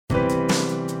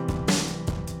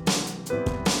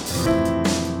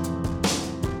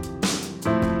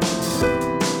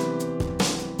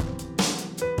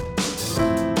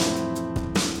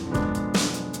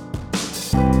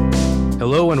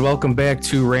welcome back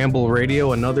to Ramble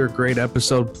Radio. Another great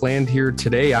episode planned here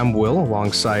today. I'm Will,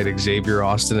 alongside Xavier,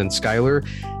 Austin, and Skylar,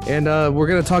 and we're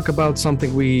going to talk about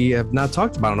something we have not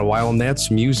talked about in a while, and that's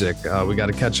music. We got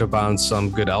to catch up on some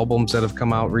good albums that have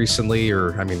come out recently,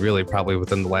 or I mean, really probably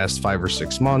within the last 5 or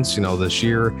 6 months, this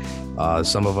year.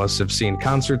 Some of us have seen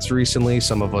concerts recently.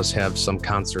 Some of us have some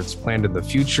concerts planned in the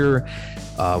future.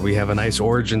 We have a nice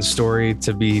origin story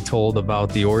to be told about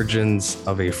the origins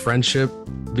of a friendship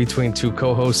between two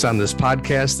co-hosts on this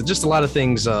podcast, and just a lot of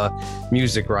things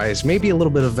music-wise, maybe a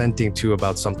little bit of venting too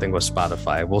about something with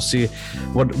Spotify. We'll see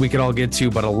what we can all get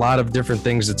to, but a lot of different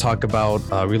things to talk about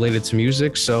related to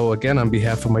music. So again, on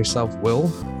behalf of myself, Will,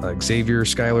 Xavier,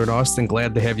 Skylar, and Austin,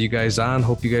 glad to have you guys on.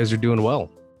 Hope you guys are doing well.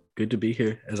 Good to be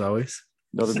here, as always.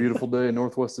 Another beautiful day in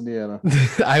Northwest Indiana.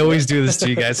 I always do this to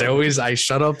you guys. I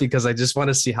shut up because I just want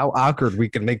to see how awkward we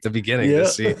can make the beginning to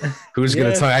see who's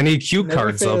going to talk. I need cue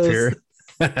cards up here.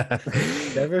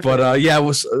 But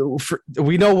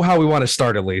we know how we want to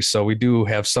start, at least, so we do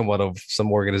have somewhat of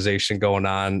some organization going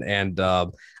on. And I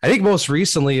think most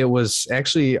recently it was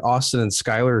actually Austin and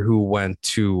Skylar who went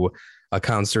to a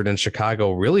concert in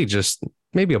Chicago, really just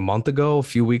maybe a month ago, a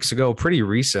few weeks ago, pretty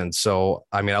recent. So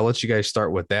I mean, I'll let you guys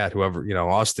start with that. Whoever,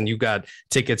 Austin, you got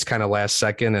tickets kind of last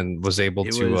second and was able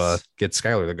to get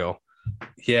Skylar to go.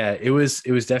 Yeah, it was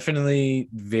definitely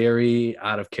very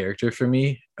out of character for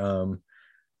me.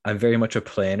 I'm very much a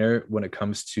planner when it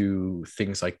comes to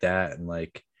things like that, and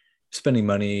like spending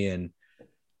money, and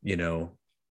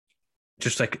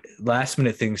just like last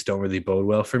minute things don't really bode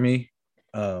well for me.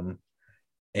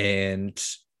 And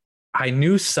I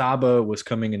knew Saba was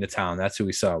coming into town. That's who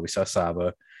we saw. We saw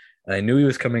Saba, and I knew he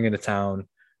was coming into town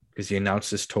because he announced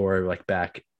his tour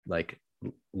back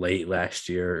late last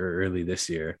year or early this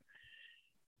year,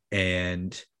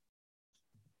 and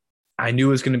I knew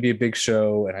it was going to be a big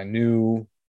show, and I knew.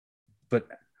 But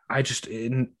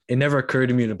it never occurred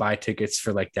to me to buy tickets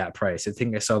for that price. I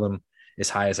think I saw them as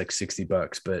high as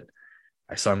 $60, but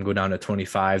I saw them go down to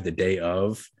 25 the day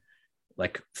of,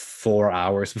 4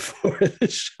 hours before the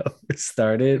show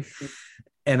started.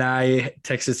 And I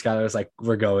texted Skylar, I was like,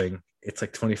 we're going. It's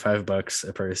 $25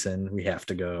 a person. We have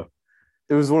to go.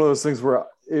 It was one of those things where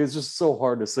it was just so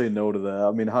hard to say no to that.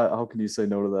 I mean, how can you say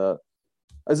no to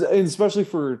that? And especially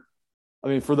for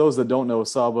those that don't know,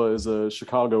 Saba is a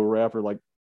Chicago rapper.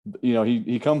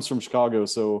 He comes from Chicago,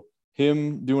 so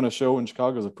him doing a show in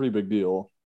Chicago is a pretty big deal.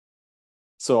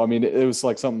 So, I mean, it was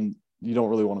something you don't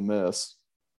really want to miss.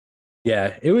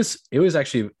 Yeah, it was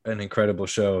actually an incredible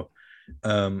show.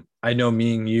 I know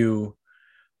me and you,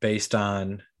 based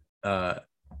on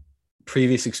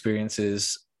previous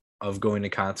experiences of going to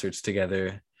concerts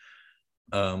together,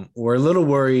 we're a little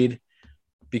worried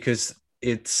because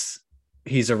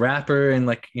he's a rapper, and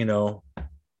you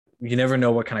never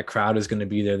know what kind of crowd is going to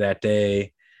be there that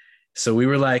day. So we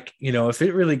were if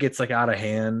it really gets out of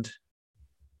hand,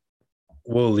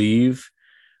 we'll leave.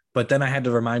 But then I had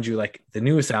to remind you, the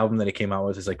newest album that he came out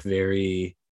with is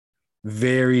very,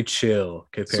 very chill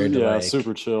compared to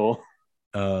super chill.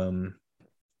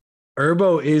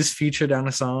 Urbo is featured on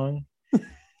a song.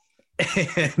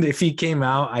 And if he came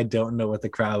out, I don't know what the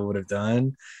crowd would have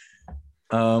done.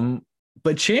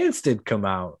 But Chance did come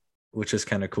out, which is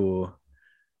kind of cool,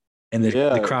 and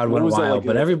the crowd went wild.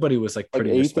 But everybody was pretty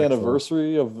 8th respectful.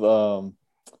 anniversary of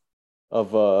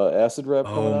Acid Rap.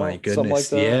 Oh my goodness!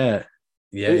 Something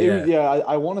Yeah.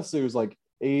 I want to say it was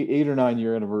 8 or 9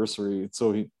 year anniversary.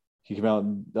 So he came out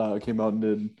and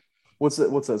did what's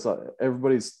that song?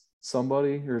 Everybody's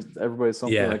Somebody or Everybody's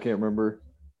Something. I can't remember.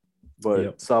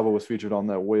 But Saba was featured on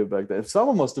that way back then.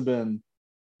 Saba must have been.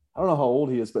 I don't know how old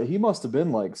he is, but he must have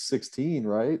been 16,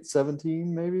 right?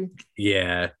 17, maybe?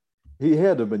 Yeah. He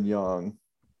had to have been young.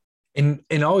 And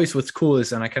always what's cool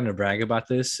is, and I kind of brag about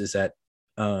this, is that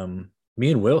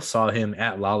me and Will saw him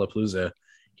at Lollapalooza.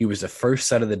 He was the first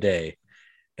set of the day.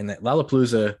 And that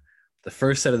Lollapalooza, the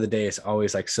first set of the day is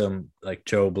always some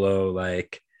Joe Blow,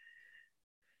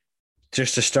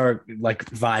 just to start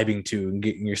vibing to and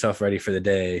getting yourself ready for the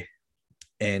day.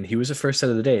 And he was the first set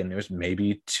of the day, and there was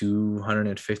maybe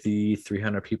 250,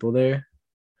 300 people there.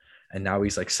 And now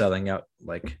he's selling out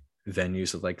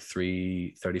venues of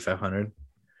 3,500.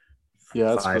 Yeah,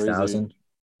 that's 5,000. Crazy.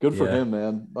 Good for him,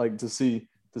 man. To see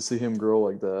him grow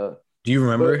like that. Do you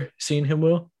remember seeing him,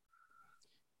 Will?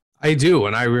 I do.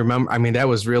 And I remember, that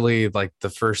was really the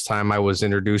first time I was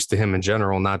introduced to him in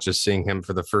general, not just seeing him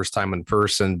for the first time in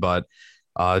person, but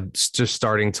just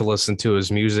starting to listen to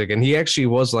his music. And he actually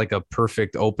was a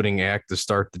perfect opening act to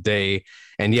start the day.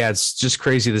 And it's just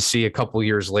crazy to see a couple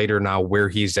years later now where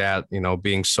he's at,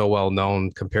 being so well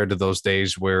known compared to those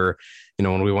days where,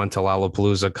 when we went to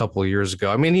Lollapalooza a couple of years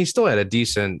ago. I mean, he still had a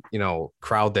decent,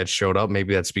 crowd that showed up.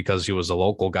 Maybe that's because he was a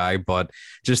local guy, but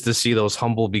just to see those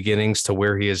humble beginnings to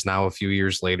where he is now a few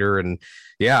years later. And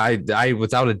yeah, I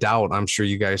without a doubt, I'm sure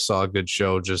you guys saw a good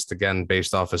show just again,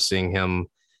 based off of seeing him,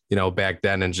 back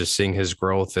then and just seeing his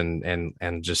growth and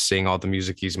just seeing all the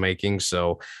music he's making.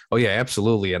 So, oh yeah,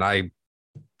 absolutely. And I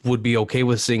would be okay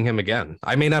with seeing him again.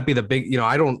 I may not be the big,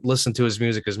 I don't listen to his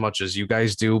music as much as you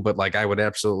guys do, but like I would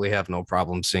absolutely have no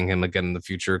problem seeing him again in the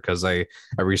future because I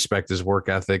respect his work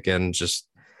ethic and just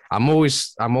I'm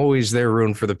always there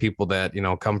rooting for the people that,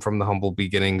 come from the humble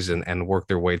beginnings and work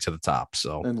their way to the top.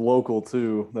 So and local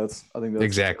too. I think that's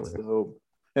exactly. That's dope.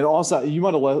 And also you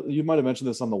might have mentioned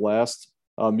this on the last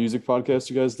music podcast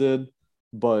you guys did,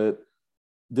 but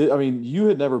you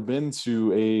had never been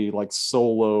to a like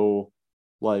solo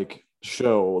like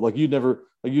show, like you'd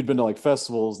been to like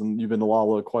festivals and you've been to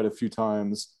Lala quite a few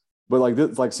times, but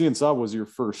like seeing Saba was your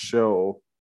first show,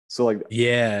 so like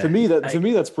to me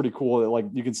that's pretty cool that like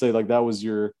you can say like that was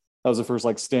the first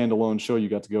like standalone show you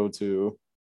got to go to,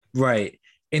 right?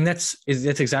 And that's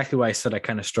exactly why I said I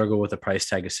kind of struggle with a price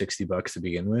tag of $60 to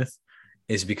begin with,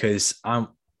 is because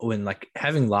when like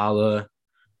having Lala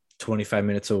 25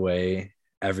 minutes away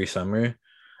every summer,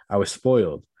 I was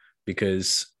spoiled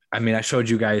because I showed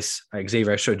you guys,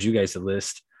 Xavier, I showed you guys the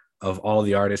list of all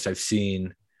the artists I've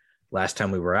seen last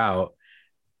time we were out.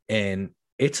 And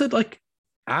it's I'm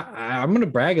going to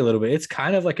brag a little bit. It's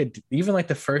kind of like even like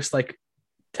the first like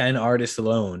 10 artists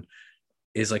alone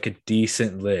is like a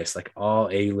decent list, like all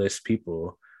A-list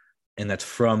people. And that's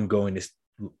from going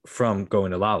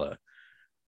to Lala.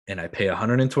 And I pay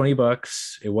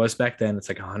 $120. It was back then. It's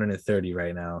like $130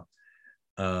 right now.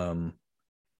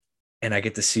 And I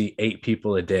get to see 8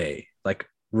 people a day, like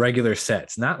regular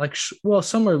sets, not like,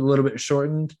 some are a little bit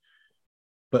shortened,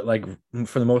 but like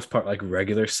for the most part, like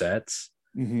regular sets.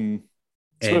 Mm-hmm.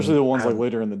 Especially the ones like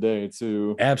later in the day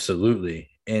too. Absolutely.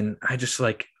 And I just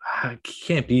like, I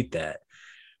can't beat that.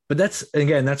 But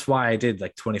that's why I did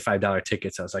like $25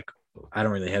 tickets. I was like, I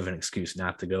don't really have an excuse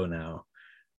not to go now.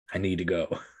 I need to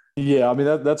go. Yeah. I mean,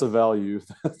 that's a value.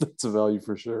 That's a value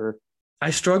for sure. I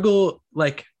struggle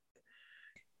like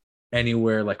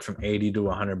anywhere like from $80 to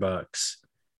 $100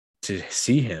 to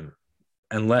see him,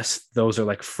 unless those are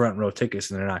like front row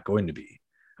tickets, and they're not going to be.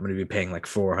 I'm going to be paying like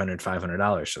 $400,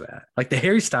 $500 for that. Like the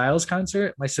Harry Styles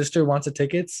concert, my sister wants the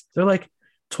tickets. They're like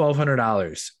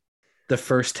 $1,200, the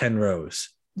first 10 rows.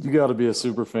 You got to be a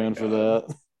super fan for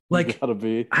that. Like, gotta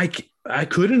be. I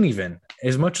couldn't even,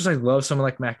 as much as I love someone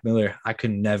like Mac Miller, I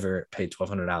could never pay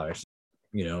 $1,200.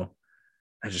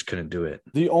 I just couldn't do it.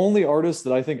 The only artist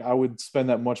that I think I would spend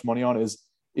that much money on is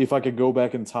if I could go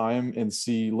back in time and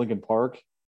see Linkin Park.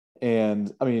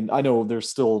 And I mean, I know they're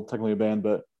still technically a band,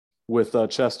 but with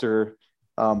Chester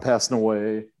passing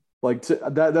away, like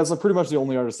that's pretty much the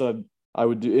only artist that I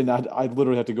would do. And I'd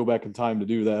literally have to go back in time to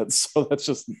do that. So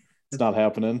it's not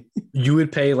happening. You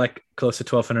would pay like close to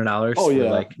 $1,200. Oh yeah. For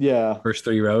like first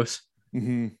 3 rows.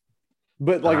 Mm-hmm.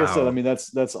 But like I said, I mean,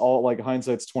 that's all like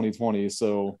hindsight's 2020.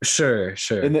 So sure.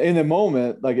 In the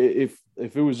moment, like if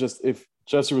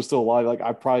Chester was still alive, like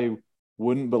I probably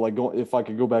wouldn't. But like if I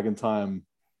could go back in time,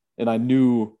 and I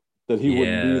knew that he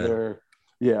wouldn't be there,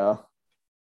 yeah.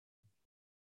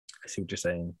 I see what you're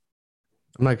saying.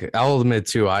 I'll admit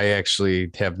too, I actually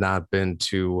have not been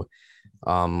to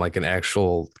like an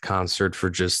actual concert for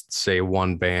just say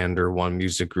one band or one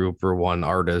music group or one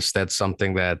artist. That's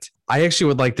something that I actually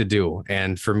would like to do.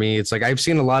 And for me, it's like I've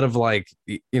seen a lot of like,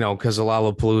 because of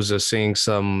Lollapalooza, seeing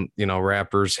some,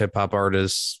 rappers, hip hop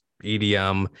artists,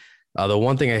 EDM. The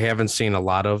one thing I haven't seen a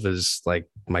lot of is like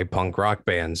my punk rock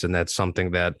bands. And that's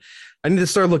something that I need to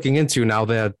start looking into now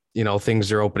that,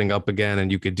 things are opening up again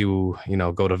and you could do,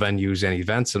 go to venues and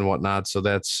events and whatnot. So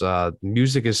that's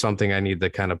music is something I need to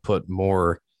kind of put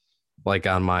more like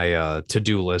on my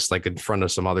to-do list, like in front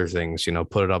of some other things,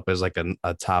 put it up as like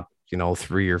a top,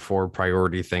 3 or 4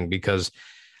 priority thing, because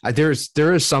there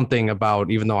is something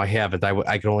about, even though I haven't,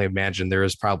 I can only imagine there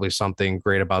is probably something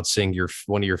great about seeing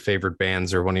one of your favorite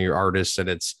bands or one of your artists, and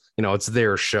it's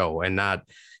their show and not,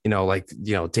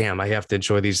 damn, I have to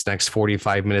enjoy these next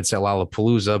 45 minutes at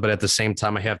Lollapalooza, but at the same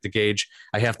time, I have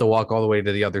to walk all the way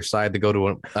to the other side to go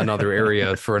to another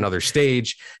area for another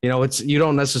stage. You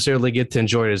don't necessarily get to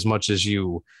enjoy it as much as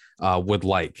you would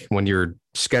like when you're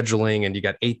scheduling and you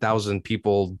got 8,000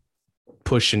 people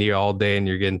pushing you all day and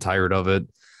you're getting tired of it.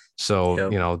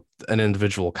 So, Yep. An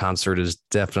individual concert is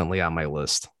definitely on my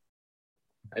list.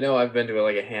 I know I've been to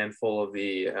like a handful of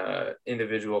the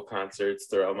individual concerts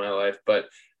throughout my life, but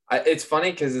It's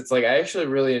funny because it's like I actually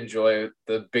really enjoy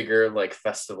the bigger like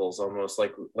festivals, almost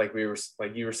like we were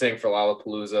like you were saying for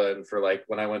Lollapalooza and for like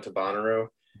when I went to Bonnaroo,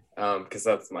 because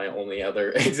that's my only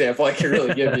other example I can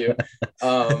really give you,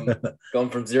 going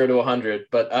from 0 to 100.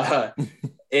 But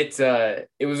it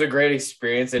was a great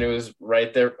experience and it was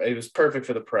right there. It was perfect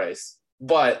for the price.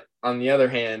 But on the other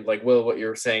hand, like Will, what you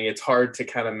were saying, it's hard to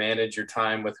kind of manage your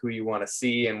time with who you want to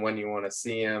see and when you want to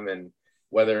see them and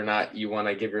whether or not you want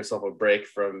to give yourself a break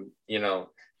from,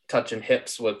 touching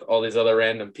hips with all these other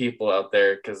random people out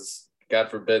there, because God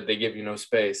forbid they give you no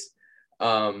space.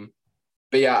 But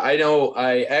yeah, I know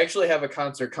I actually have a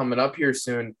concert coming up here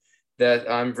soon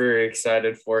that I'm very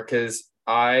excited for, because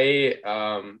I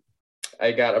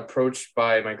got approached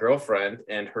by my girlfriend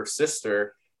and her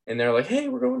sister, and they're like, hey,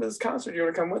 we're going to this concert. You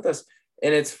want to come with us?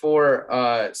 And it's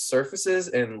for Surfaces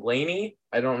and Laney.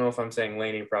 I don't know if I'm saying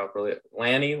Laney properly.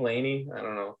 Laney, I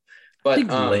don't know. But I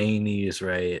think Laney is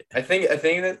right. I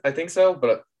think so,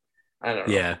 but I don't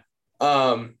know. Yeah.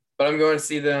 But I'm going to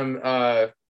see them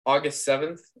August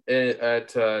 7th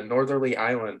at Northerly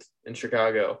Island in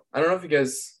Chicago. I don't know if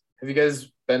have you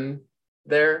guys been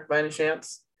there by any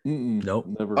chance? Nope.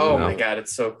 Never. Oh my God,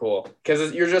 it's so cool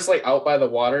because you're just like out by the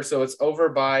water. So it's over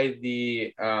by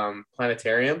the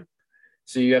planetarium.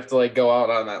 So you have to like go out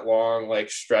on that long like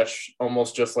stretch,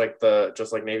 almost just like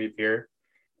Navy Pier.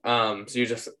 So you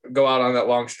just go out on that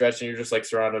long stretch and you're just like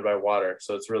surrounded by water.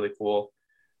 So it's really cool.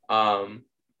 But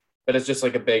it's just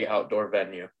like a big outdoor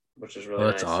venue, which is really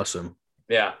that's nice. awesome.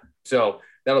 Yeah. So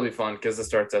that'll be fun because it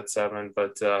starts at 7.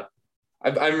 But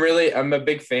I'm a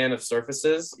big fan of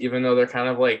Surfaces, even though they're kind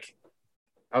of like,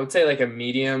 I would say like a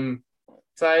medium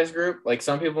size group. Like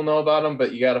some people know about them,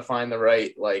 but you got to find the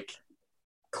right like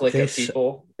clique of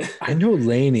people. I know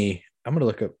Laney. I'm gonna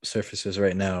look up Surfaces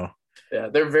right now. Yeah,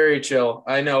 they're very chill.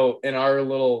 I know in our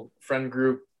little friend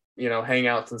group,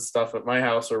 hangouts and stuff at my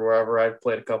house or wherever, I've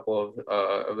played a couple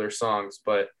of their songs,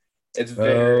 but it's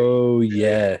very. Oh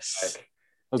yes.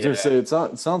 I was gonna say it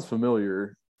sounds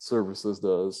familiar. Surfaces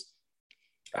does.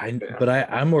 But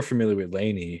I'm more familiar with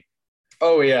Laney.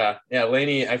 Oh yeah,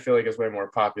 Laney I feel like is way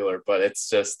more popular, but it's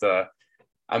just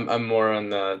I'm more on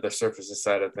the Surfaces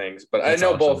side of things. But That's I know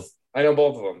awesome. both. I know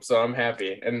both of them, so I'm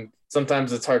happy. And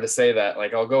sometimes it's hard to say that.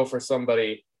 Like I'll go for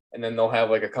somebody, and then they'll have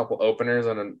like a couple openers,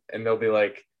 and they'll be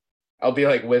like, I'll be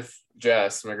like with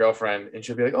Jess, my girlfriend, and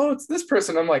she'll be like, "Oh, it's this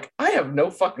person." I'm like, I have no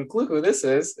fucking clue who this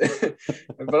is,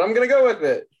 but I'm gonna go with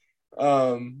it.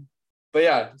 But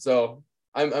yeah, so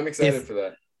I'm excited for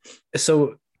that.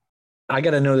 So I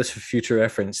got to know this for future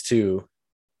reference too,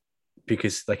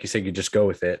 because like you said, you just go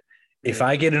with it. If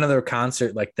I get another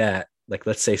concert like that, like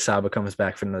let's say Saba comes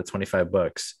back for another $25,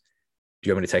 do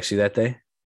you want me to text you that day?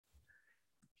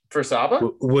 For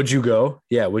Saba? Would you go?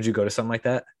 Yeah, would you go to something like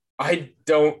that? I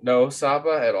don't know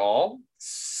Saba at all,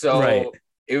 so Right.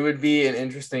 It would be an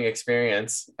interesting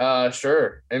experience.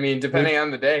 Sure. I mean, depending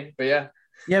on the day, but yeah.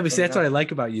 Yeah, but see, that's what I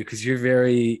like about you, because you're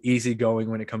very easygoing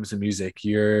when it comes to music.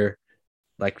 You're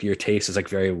like, your taste is like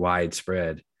very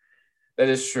widespread. That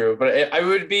is true, but I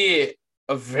would be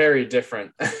a very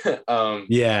different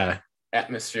Yeah.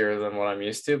 atmosphere than what I'm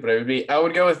used to. But I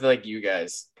would go with like you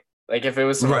guys. Like if it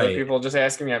was some other Right. people just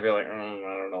asking me, I'd be like, I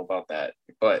don't know about that.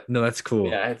 But No, that's cool.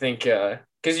 yeah, I think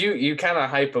because you kind of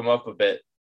hype him up a bit,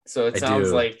 so it I sounds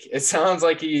do.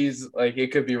 like he's like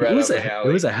it could be right It was up my it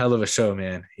alley. was a hell of a show,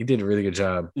 man. He did a really good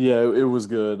job. Yeah, it was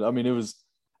good. I mean, it was,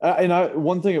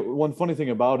 one funny thing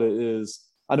about it is,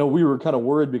 I know we were kind of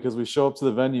worried because we show up to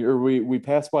the venue, or we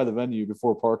pass by the venue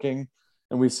before parking,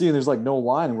 and we see there's like no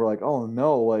line, and we're like, oh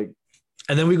no, like.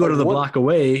 And then we go Like to the what- block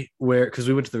away because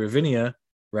we went to the Ravinia,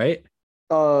 right?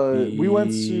 We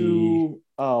went to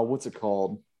what's it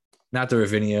called? Not the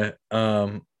Ravinia,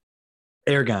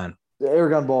 Aragon. The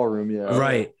Aragon Ballroom, yeah.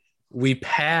 Right. We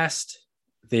passed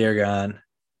the Aragon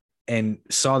and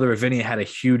saw the Ravinia had a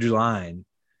huge line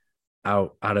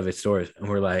out of its doors, and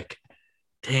we're like,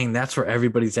 dang, that's where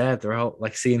everybody's at. They're all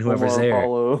like seeing whoever's Omar there.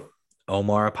 Apollo.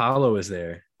 Omar Apollo is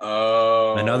there.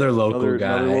 Oh, Another local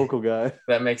guy. Another local guy.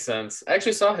 that makes sense. I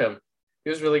actually saw him.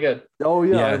 He was really good. Oh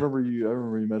yeah, Yeah. I remember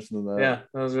you mentioning that. Yeah,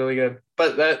 that was really good.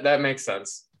 But that makes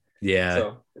sense. Yeah.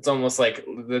 So it's almost like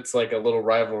it's like a little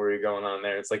rivalry going on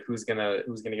there. It's like who's gonna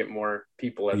get more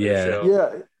people at Yeah. the show.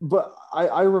 Yeah, but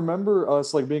I remember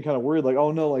us like being kind of worried, like,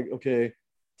 oh no, like okay,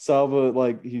 Salva,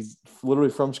 like he's literally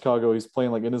from Chicago, he's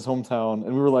playing like in his hometown,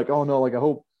 and we were like, oh no, like I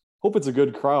hope it's a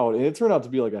good crowd, and it turned out to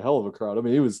be like a hell of a crowd. I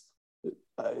mean, it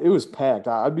was packed.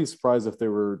 I'd be surprised if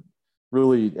there were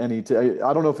really any.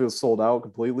 I don't know if it was sold out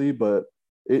completely, but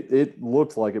it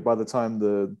looked like it by the time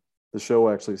the show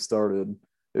actually started.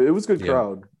 It was a good Yeah.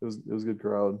 crowd. It was a good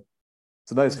crowd.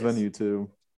 It's a nice Nice. venue too.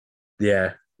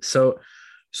 Yeah. So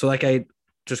like I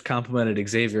just complimented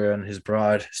Xavier on his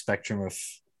broad spectrum of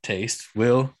taste.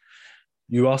 Will,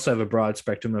 you also have a broad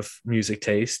spectrum of music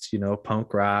taste,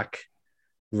 punk rock,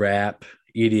 rap,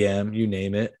 EDM, you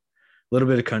name it. A little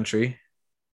bit of country,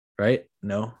 right?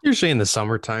 No. Usually in the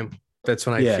summertime. That's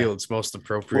when I Yeah. feel it's most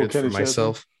appropriate for Kenny Chesney?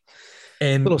 myself.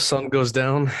 And Little sun goes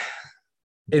down.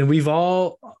 we've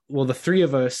all, well, the three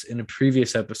of us in a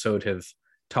previous episode have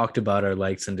talked about our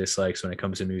likes and dislikes when it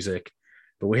comes to music,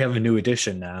 but we have a new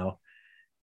edition now.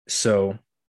 So,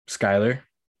 Skylar,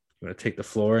 you want to take the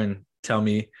floor and tell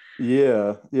me?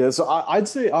 Yeah. So I'd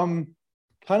say I'm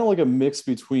kind of like a mix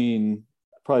between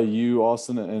probably you,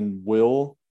 Austin, and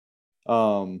Will.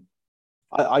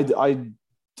 I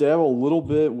dabble a little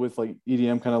bit with like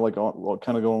EDM, kind of like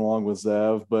kind of going along with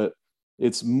Zav, but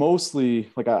it's mostly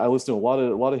like I listen to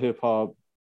a lot of hip hop,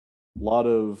 a lot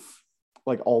of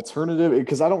like alternative,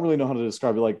 because I don't really know how to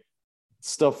describe it, like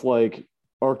stuff like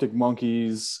Arctic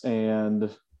Monkeys and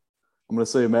I'm gonna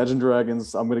say Imagine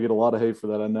Dragons. I'm gonna get a lot of hate for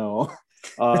that, I know.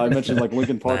 I mentioned like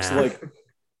Linkin Park, so like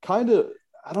kind of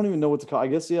I don't even know what to call. I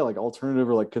guess like alternative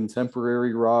or like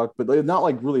contemporary rock, but like, not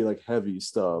like really like heavy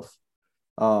stuff.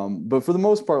 But for the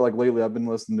most part, like lately, I've been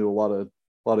listening to a lot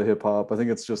of hip hop. I think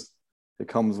it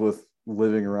comes with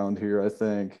living around here. I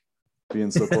think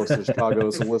being so close to Chicago,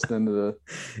 so listening to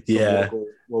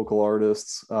local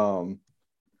artists. But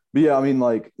yeah, I mean,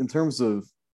 like in terms of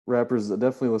rappers, I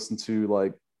definitely listen to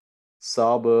like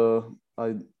Saba.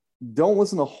 I don't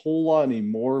listen a whole lot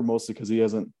anymore, mostly because he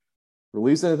hasn't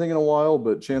released anything in a while.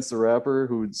 But Chance the Rapper,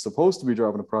 who's supposed to be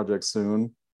dropping a project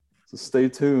soon, so stay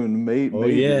tuned.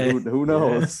 Maybe yeah. Who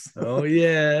knows? Yeah. Oh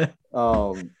yeah.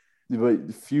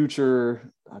 But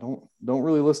Future, I don't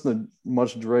really listen to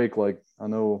much Drake. Like I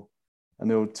know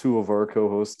two of our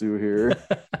co-hosts do here.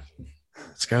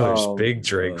 Skylar's big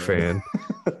Drake fan.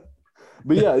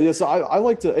 But yeah. So I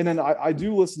like to, and then I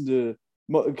do listen to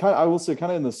kind of, I will say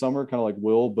kind of in the summer, kind of like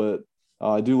Will, but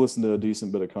I do listen to a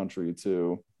decent bit of country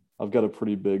too. I've got a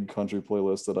pretty big country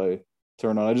playlist that I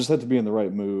turn on. I just have to be in the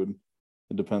right mood.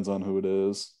 It depends on who it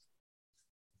is.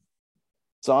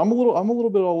 So I'm a little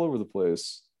bit all over the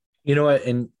place. You know what?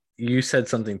 And you said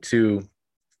something too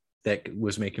that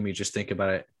was making me just think about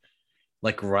it.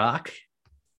 Like rock,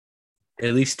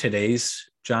 at least today's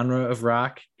genre of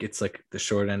rock, gets like the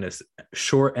short end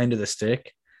of the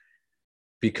stick,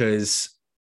 because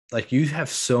like you have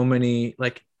so many,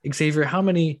 like Xavier, how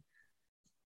many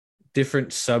different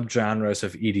subgenres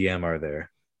of EDM are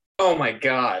there? Oh my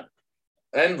God.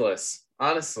 Endless,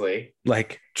 honestly.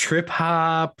 Like trip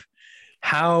hop,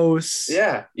 house.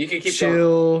 Yeah, you could keep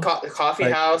chill, going.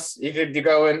 Coffee house. You could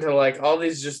go into like all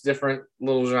these just different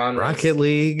little genres. Rocket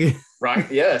League.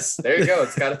 Yes, there you go.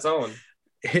 It's got its own.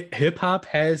 Hip hop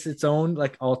has its own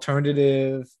like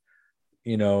alternative,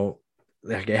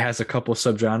 like it has a couple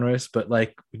subgenres, but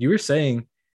like you were saying,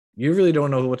 you really don't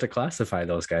know what to classify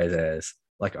those guys as.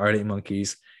 Like Arctic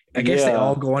Monkeys, I guess they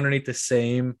all go underneath the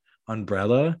same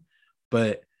umbrella,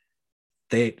 but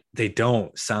they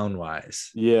don't sound wise.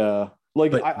 Yeah,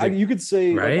 like you could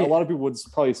say, right? Like, a lot of people would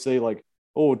probably say like,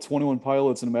 oh, 21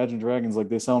 Pilots and Imagine Dragons, like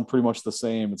they sound pretty much the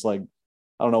same. It's like,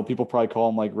 I don't know, people probably call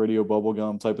them like radio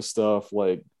bubblegum type of stuff.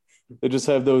 Like they just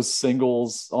have those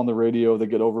singles on the radio that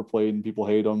get overplayed and people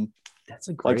hate them. That's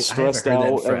a great, like Stressed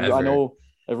Out. I know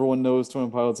everyone knows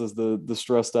 21 Pilots as the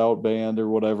Stressed Out band or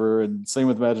whatever, and same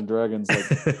with Imagine Dragons, like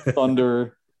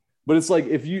Thunder. But it's like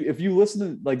if you listen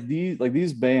to like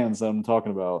these bands that I'm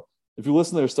talking about, if you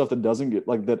listen to their stuff that doesn't get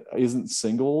like that isn't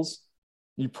singles,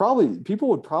 people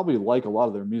would probably like a lot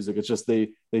of their music. It's just they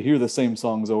hear the same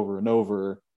songs over and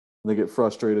over and they get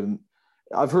frustrated. And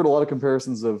I've heard a lot of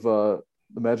comparisons of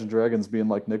Imagine Dragons being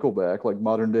like Nickelback, like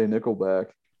modern day Nickelback.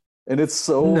 And it's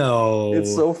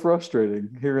so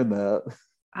frustrating hearing that.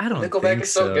 I don't Nickelback think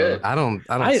is so good. I don't see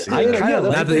I it. kind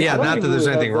of Not that there's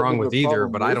really anything wrong have with a either,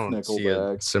 problem but I with don't see a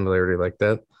Nickelback. similarity like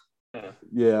that.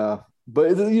 Yeah,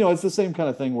 but it's the same kind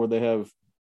of thing where they have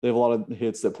a lot of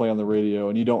hits that play on the radio,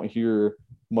 and you don't hear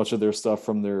much of their stuff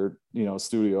from their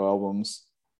studio albums.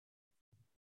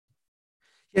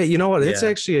 Yeah, you know what? It's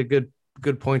actually a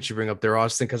good point you bring up there,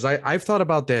 Austin, because I've thought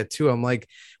about that too. I'm like,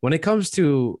 when it comes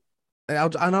to,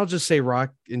 I'll just say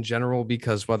rock in general,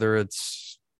 because whether it's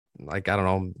like, I don't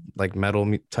know, like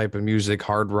metal type of music,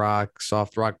 hard rock,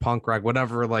 soft rock, punk rock,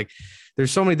 whatever, like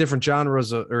there's so many different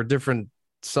genres or different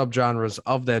subgenres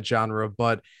of that genre,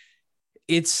 but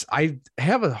I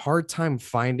have a hard time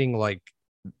finding like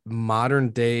modern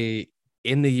day,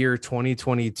 in the year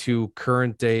 2022,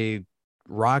 current day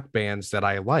rock bands that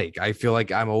I like. I feel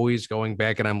like I'm always going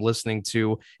back and I'm listening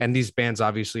to, and these bands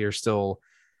obviously are still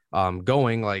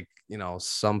going, like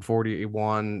some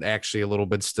 41, actually a little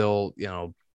bit still,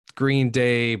 Green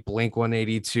Day, Blink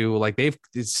 182. Like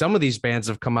some of these bands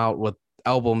have come out with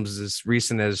albums as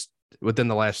recent as within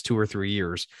the last 2 or 3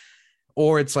 years.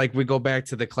 Or it's like we go back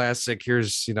to the classic.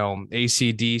 Here's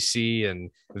AC/DC and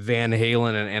Van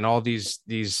Halen and all these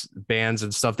bands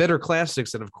and stuff that are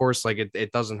classics. And of course, like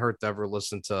it doesn't hurt to ever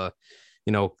listen to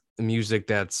music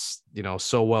that's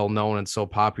so well known and so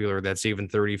popular that's even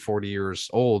 30, 40 years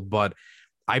old. But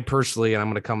I personally, and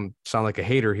I'm going to sound like a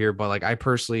hater here, but like I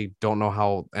personally don't know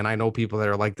how, and I know people that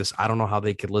are like this, I don't know how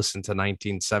they could listen to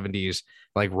 1970s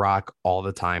like rock all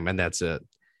the time and that's it.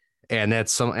 And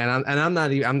that's I'm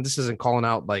not even, this isn't calling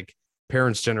out like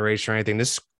parents' generation or anything.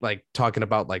 This is like talking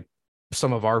about like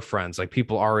some of our friends, like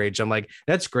people our age. I'm like,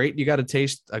 that's great. You got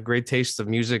a great taste of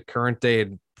music, current day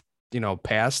and,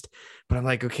 past. But I'm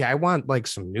like, okay, I want like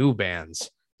some new bands,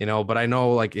 but I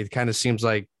know like it kind of seems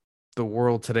like the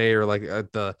world today or like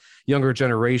the younger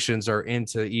generations are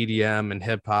into EDM and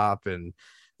hip hop and,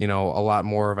 a lot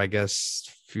more of, I guess,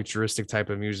 futuristic type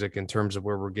of music in terms of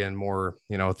where we're getting more,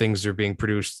 things are being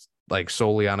produced like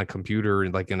solely on a computer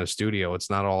and like in a studio. It's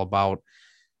not all about,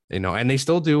 and they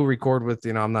still do record with,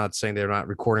 I'm not saying they're not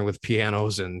recording with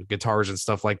pianos and guitars and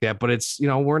stuff like that, but it's,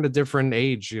 we're in a different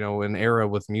age, an era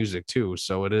with music too.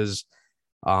 So it is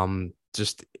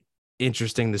just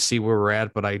interesting to see where we're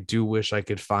at, but I do wish I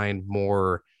could find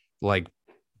more like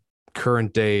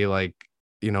current day, like,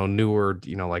 newer,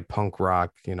 like punk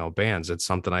rock, bands. It's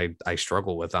something I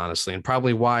struggle with, honestly, and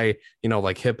probably why,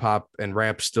 like hip hop and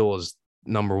rap still is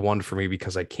number one for me,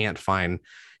 because I can't find,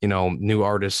 new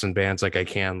artists and bands like I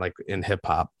can like in hip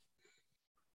hop.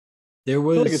 There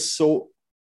was I feel like it's so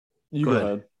you go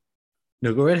ahead.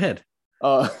 No, go right ahead.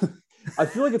 I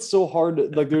feel like it's so hard to,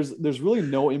 like there's really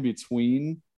no in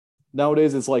between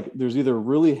nowadays. It's like there's either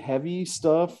really heavy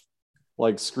stuff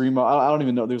like screamo. I don't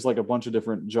even know. There's like a bunch of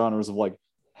different genres of like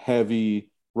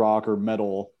heavy rock or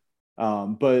metal.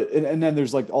 But then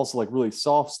there's like also like really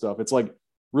soft stuff. It's like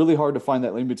really hard to find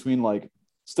that in between, like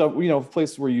stuff,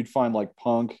 places where you'd find like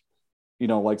punk,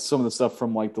 like some of the stuff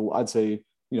from like I'd say,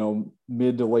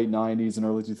 mid to late 90s and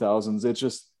early 2000s. It's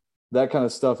just that kind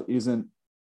of stuff isn't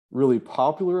really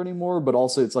popular anymore, but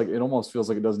also it's like, it almost feels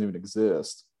like it doesn't even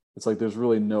exist. It's like, there's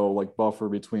really no like buffer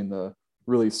between the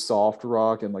really soft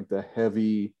rock and like the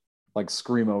heavy, like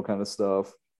screamo kind of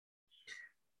stuff.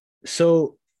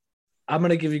 So I'm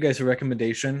going to give you guys a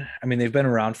recommendation. I mean, they've been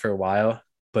around for a while,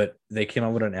 but they came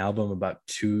out with an album about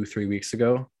 2-3 weeks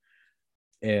ago.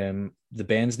 And the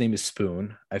band's name is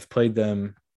Spoon. I've played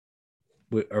them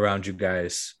around you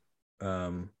guys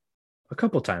a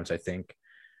couple times, I think.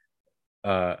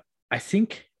 I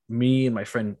think me and my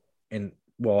friend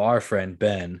our friend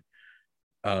Ben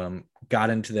got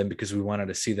into them because we wanted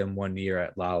to see them one year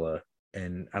at Lala.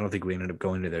 And I don't think we ended up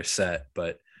going to their set,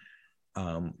 but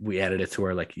we added it to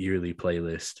our like yearly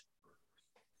playlist.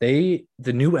 The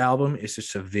new album is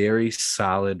just a very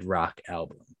solid rock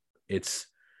album. It's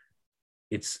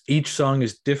each song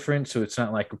is different, so it's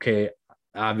not like, okay,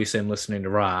 obviously I'm listening to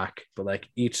rock, but like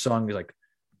each song is like,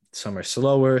 some are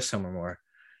slower, some are more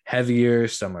heavier,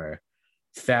 some are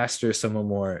faster, some are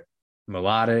more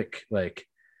melodic, like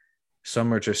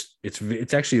some are just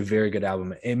it's actually a very good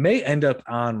album. It may end up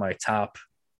on my top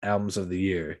albums of the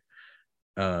year.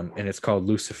 And it's called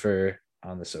Lucifer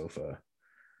on the Sofa.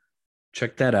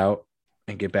 Check that out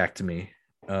and get back to me.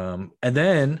 And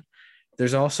then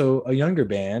there's also a younger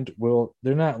band. Well,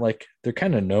 they're not like, they're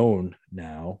kind of known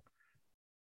now.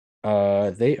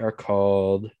 They are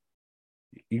called,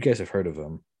 you guys have heard of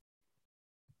them.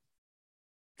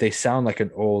 They sound like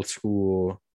an old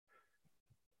school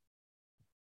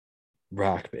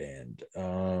rock band.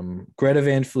 Greta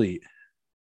Van Fleet.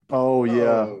 Oh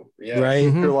yeah, right.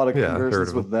 There are a lot of Yeah, comparisons heard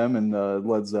of with them and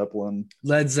Led Zeppelin.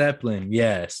 Led Zeppelin,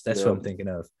 yes, that's Yeah. what I'm thinking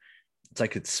of. It's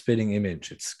like it's spitting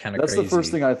image. It's kind of That's crazy. the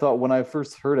first thing I thought when I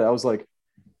first heard it. I was like,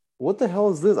 "What the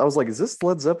hell is this?" I was like, "Is this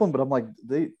Led Zeppelin?" But I'm like,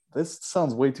 this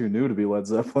sounds way too new to be Led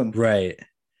Zeppelin. Right.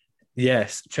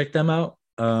 Yes, check them out.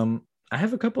 I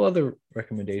have a couple other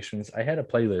recommendations. I had a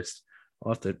playlist.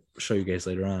 I'll have to show you guys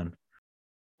later on.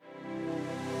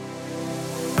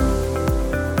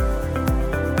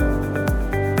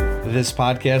 This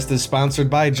podcast is sponsored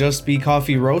by Just Be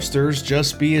Coffee Roasters.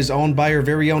 Just Be is owned by our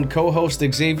very own co-host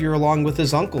Xavier along with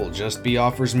his uncle. Just Be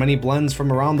offers many blends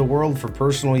from around the world for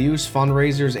personal use,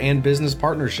 fundraisers, and business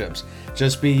partnerships.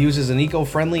 Just Be uses an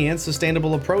eco-friendly and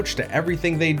sustainable approach to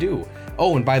everything they do.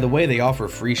 Oh, and by the way, they offer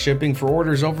free shipping for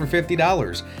orders over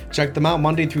 $50. Check them out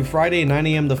Monday through Friday, 9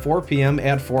 a.m. to 4 p.m.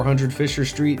 at 400 Fisher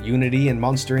Street, Unity in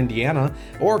Munster, Indiana,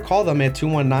 or call them at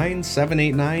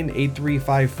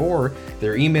 219-789-8354.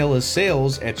 Their email is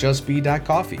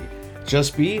sales@justbe.coffee.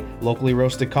 Just Be, locally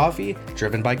roasted coffee,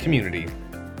 driven by community.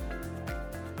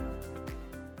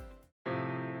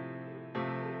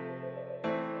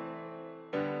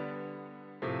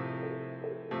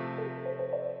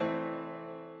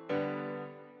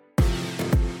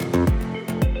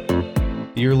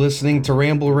 You're listening to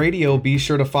Ramble Radio. Be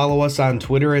sure to follow us on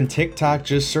Twitter and TikTok.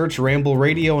 Just search Ramble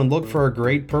Radio and look for our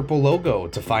great purple logo.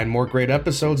 To find more great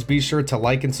episodes, be sure to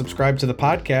like and subscribe to the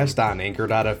podcast on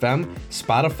Anchor.fm,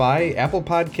 Spotify, Apple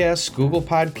Podcasts, Google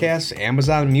Podcasts,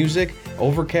 Amazon Music,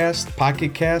 Overcast,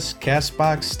 Pocket Cast,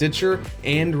 Castbox, Stitcher,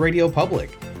 and Radio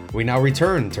Public. We now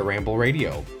return to Ramble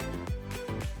Radio.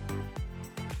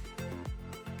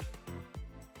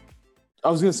 I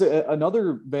was gonna say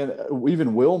another band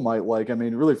even Will might like. I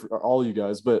mean, really for all you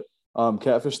guys, but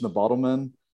Catfish and the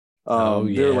Bottlemen.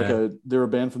 They're a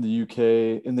band from the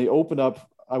UK, and they opened up.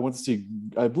 I went to see,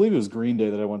 I believe it was Green Day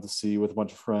that I went to see with a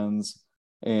bunch of friends,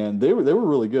 and they were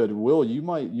really good. Will, you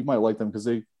might like them because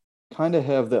they kind of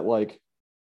have that like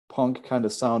punk kind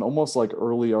of sound, almost like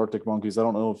early Arctic Monkeys. I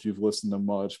don't know if you've listened to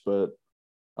much, but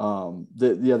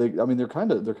they're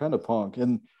kind of punk.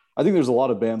 And I think there's a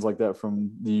lot of bands like that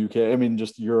from the UK. I mean,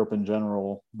 just Europe in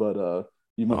general. But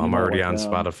I'm already on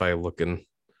Spotify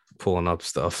pulling up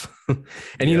stuff.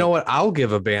 And you know what? I'll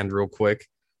give a band real quick.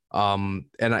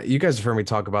 You guys have heard me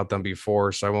talk about them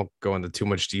before, so I won't go into too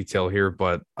much detail here.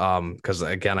 But because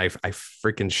again, I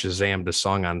freaking Shazammed a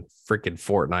song on freaking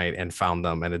Fortnite and found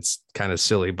them, and it's kind of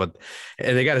silly. But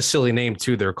they got a silly name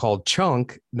too. They're called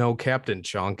Chunk, no Captain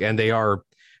Chunk, and they are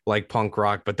like punk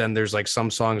rock, but then there's like some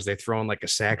songs they throw in like a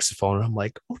saxophone, and I'm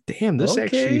like, oh damn, this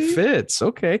actually fits.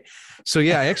 Okay, so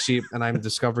yeah, and I'm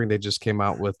discovering they just came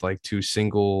out with like 2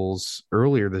 singles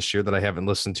earlier this year that I haven't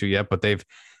listened to yet, but they've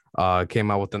came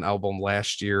out with an album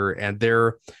last year, and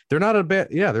they're not a bad,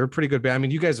 they're a pretty good band. I mean,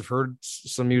 you guys have heard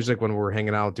some music when we're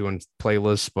hanging out doing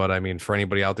playlists, but I mean, for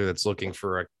anybody out there that's looking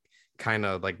for a kind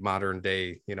of like modern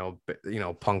day,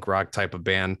 punk rock type of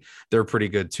band, they're pretty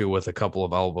good too, with a couple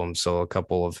of albums. So a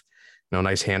couple of,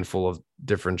 nice handful of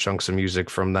different chunks of music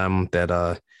from them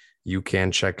that you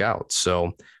can check out.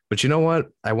 So, but you know what?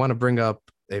 I want to bring up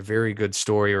a very good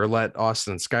story, or let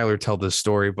Austin and Skylar tell this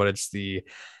story, but it's the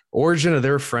origin of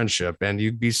their friendship. And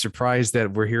you'd be surprised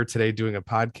that we're here today doing a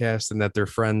podcast and that they're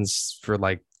friends for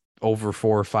like over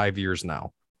 4 or 5 years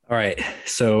now. All right.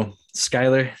 So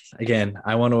Skylar, again,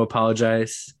 I want to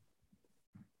apologize,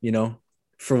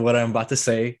 for what I'm about to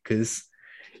say, because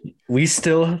we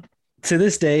still, to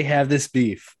this day, have this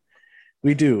beef.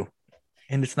 We do.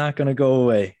 And it's not going to go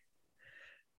away.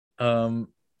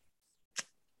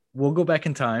 We'll go back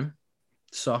in time,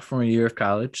 sophomore year of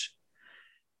college,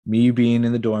 me being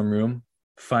in the dorm room,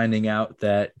 finding out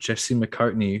that Jesse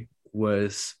McCartney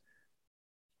was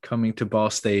coming to Ball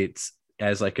State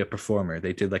as like a performer.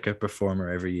 They did like a performer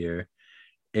every year.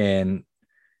 And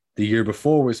the year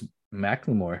before was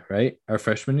Macklemore, right? Our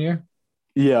freshman year?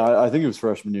 Yeah, I think it was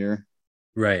freshman year.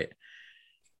 Right.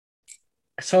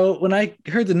 So when I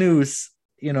heard the news,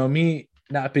 me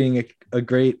not being a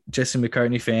great Jesse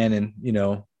McCartney fan and,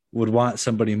 would want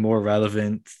somebody more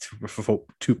relevant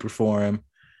to perform,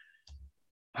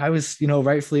 I was,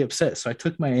 rightfully upset. So I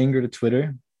took my anger to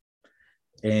Twitter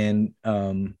and,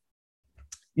 and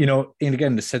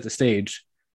again, to set the stage,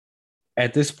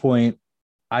 at this point,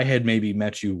 I had maybe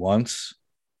met you once.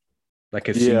 Like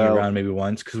I've seen you around maybe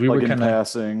once, because we were kind of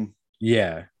passing.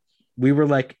 Yeah. We were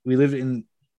like, you lived in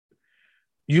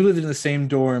the same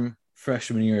dorm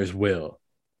freshman year as Will.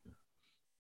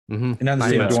 Mm-hmm. And not the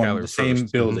same dorm, the same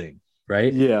building,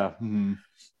 right? Yeah. Mm-hmm.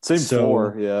 Same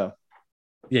floor, yeah.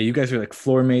 Yeah, you guys were like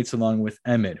floor mates along with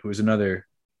Emmett, who was another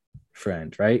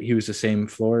friend, right? He was the same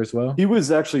floor as well? He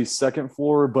was actually second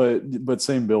floor, but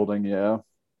same building, yeah.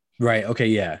 Right, okay,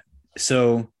 yeah.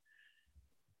 So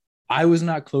I was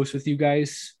not close with you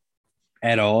guys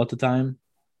at all at the time.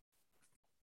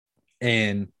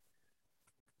 And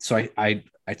so I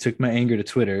took my anger to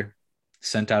Twitter,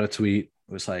 sent out a tweet.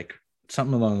 It was like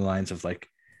something along the lines of like,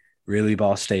 really,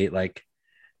 Ball State, like,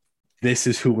 this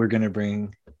is who we're going to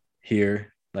bring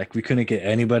here. Like, we couldn't get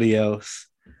anybody else.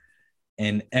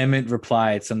 And Emmett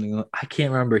replied something, I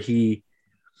can't remember. He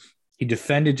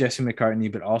defended Jesse McCartney,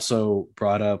 but also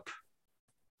brought up,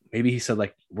 maybe he said,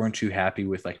 like, weren't you happy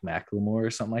with like Macklemore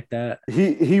or something like that?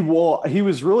 He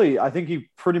was really, I think he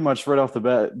pretty much right off the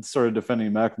bat started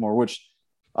defending Macklemore, which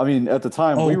I mean, at the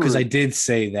time, Oh, we because were, I did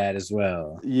say that as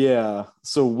well. yeah.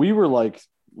 So we were like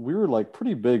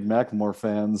pretty big Macklemore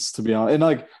fans, to be honest. And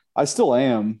like, I still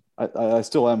am. I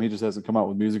still am. He just hasn't come out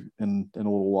with music in a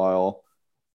little while.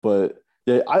 But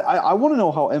yeah, I want to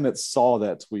know how Emmett saw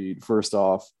that tweet. First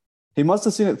off, he must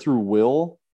have seen it through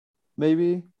Will,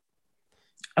 maybe.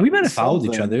 We might have followed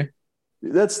each Something. other.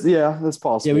 That's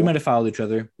possible. Yeah, we might have followed each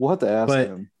other. We'll have to ask But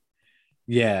him.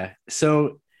 yeah,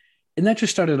 so and that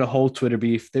just started a whole Twitter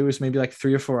beef. There was maybe like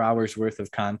 3 or 4 hours worth of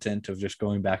content of just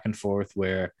going back and forth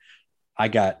where I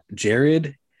got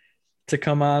Jared to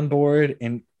come on board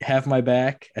and have my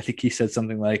back. I think he said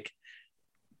something like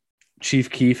Chief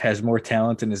Keef has more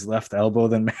talent in his left elbow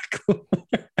than Macklemore.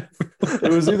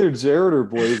 It was either Jared or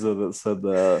Blaza that said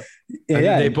that. I think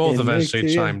they both and eventually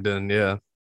Nick, chimed in. Yeah.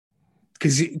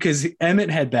 because Emmett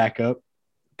had backup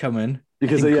coming.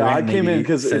 Because think yeah, I Grant came in maybe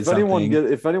because said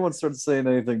if anyone starts saying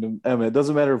anything to Emmett, it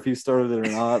doesn't matter if he started it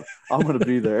or not. I'm gonna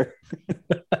be there.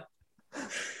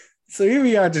 So here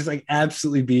we are, just like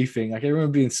absolutely beefing. Like I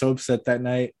remember being so upset that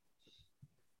night,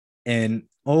 and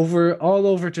all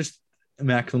over just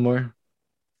Macklemore.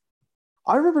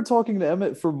 I remember talking to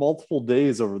Emmett for multiple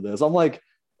days over this.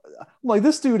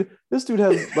 This dude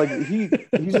has like he's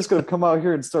just gonna come out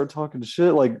here and start talking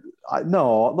shit.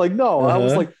 No. I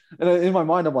was like, and in my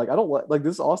mind, I'm like, I don't like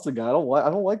this Austin guy. I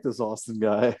don't like this Austin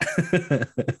guy.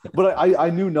 But I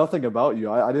knew nothing about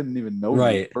you. I didn't even know you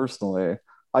Right. personally.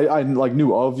 I like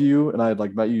knew of you, and I had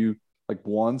like met you like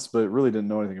once, but really didn't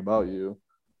know anything about you.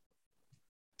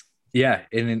 Yeah,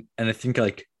 and I think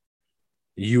like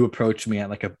you approached me at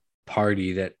like a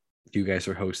party that you guys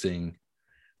were hosting.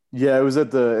 Yeah, it was at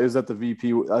the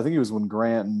VP. I think it was when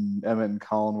Grant and Emmett and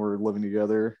Colin were living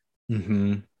together.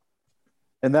 Mm-hmm.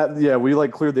 And that, yeah, we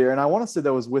like cleared the air. And I want to say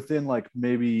that was within like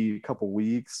maybe a couple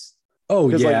weeks. Oh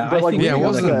 'Cause, like, yeah, but, I like, think Yeah, it leading up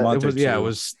wasn't. to that, a month It was. or Yeah, it two.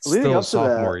 was Leading still up to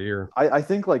sophomore that, year. I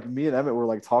think like me and Emmett were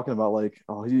like talking about like,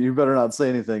 oh, you better not say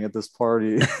anything at this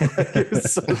party. Like, it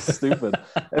was so stupid.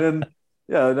 And then,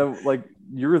 yeah, and then, like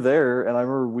you were there, and I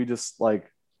remember we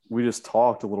just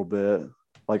talked a little bit.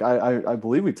 Like I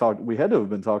believe we had to have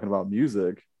been talking about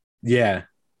music. Yeah,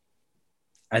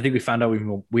 I think we found out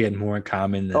we had more in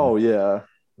common than Oh yeah.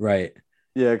 right.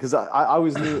 Yeah, because I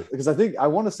always knew, because I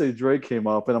want to say Drake came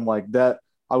up, and I'm like that.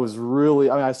 I was really,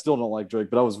 I mean, I still don't like Drake,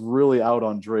 but I was really out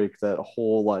on Drake that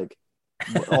whole like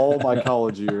all my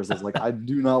college years. I was like, I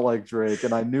do not like Drake,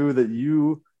 and I knew that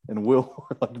you and Will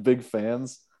were like big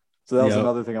fans. So that was Yep.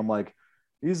 another thing. I'm like,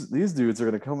 these dudes are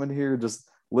gonna come in here just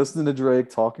listening to Drake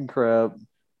talking crap,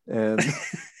 and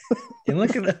And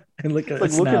look at like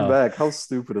us looking now. back, how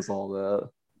stupid is all that?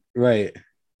 Right.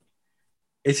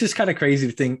 It's just kind of crazy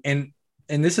to think, and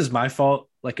this is my fault,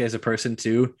 like as a person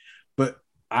too. But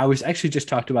I was actually just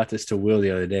talked about this to Will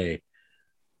the other day,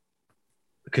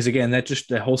 because again,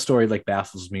 the whole story like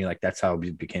baffles me. Like that's how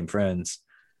we became friends.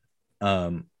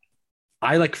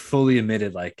 I like fully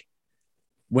admitted like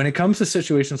when it comes to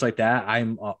situations like that, I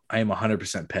am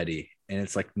 100% petty, and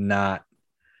it's like not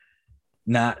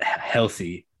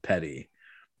healthy petty.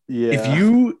 Yeah. If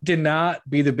you did not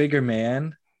be the bigger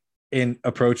man and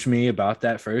approach me about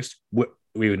that first,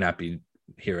 we would not be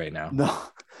here right now. No,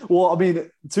 well, I mean,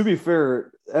 to be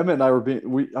fair, Emmett and I were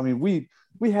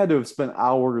we had to have spent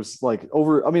hours like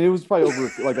over. I mean, it was probably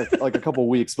over like a couple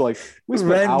weeks, but like we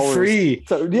spent Rent hours. free.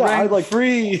 Yeah, I like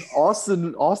free.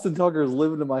 Austin Tucker is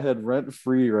living in my head rent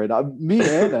free right now. Me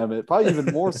and Emmett, probably even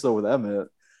more so with Emmett.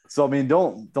 So I mean,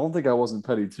 don't think I wasn't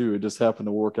petty too. It just happened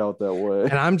to work out that way.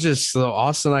 And I'm just so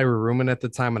Austin and I were rooming at the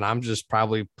time, and I'm just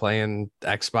probably playing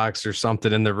Xbox or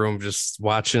something in the room, just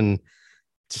watching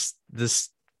just this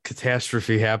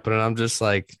catastrophe happen. And I'm just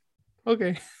like,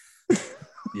 okay.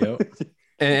 Yep.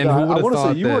 And Yeah, who I would have wanna say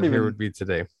thought you that weren't here even- would be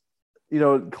today? You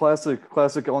know, classic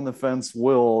on the fence.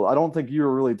 Will, I don't think you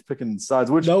were really picking sides.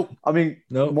 Which Nope. I mean,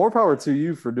 Nope. more power to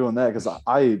you for doing that, because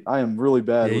I am really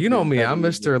bad. Yeah, with you know being me. petty. I'm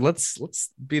Mr. Let's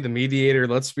be the mediator.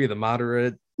 Let's be the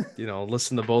moderate,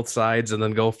 listen to both sides and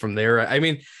then go from there. I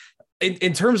mean,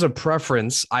 in terms of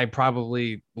preference, I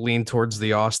probably lean towards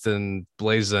the Austin,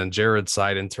 Blaza, and Jared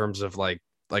side in terms of like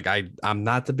I'm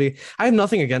not I have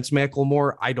nothing against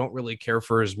Macklemore. I don't really care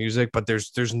for his music, but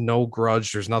there's no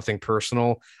grudge. There's nothing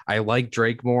personal. I like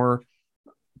Drake more.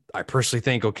 I personally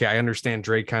think, okay, I understand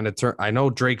Drake kind of I know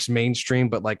Drake's mainstream,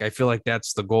 but like I feel like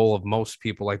that's the goal of most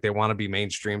people. Like they want to be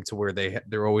mainstream to where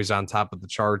they're always on top of the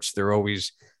charts. They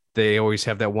always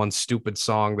have that one stupid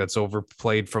song that's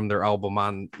overplayed from their album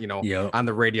on, Yep. on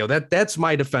the radio. That's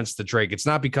my defense to Drake. It's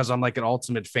not because I'm like an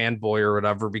ultimate fanboy or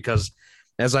whatever, because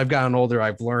as I've gotten older,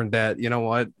 I've learned that, you know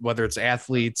what, whether it's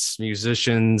athletes,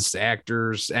 musicians,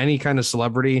 actors, any kind of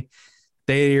celebrity,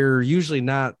 they're usually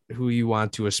not who you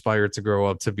want to aspire to grow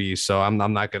up to be. So I'm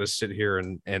not going to sit here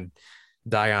and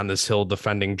die on this hill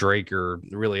defending Drake or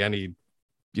really any,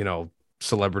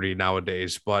 celebrity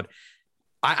nowadays. But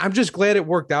I'm just glad it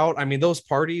worked out. I mean, those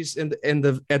parties at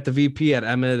the VP at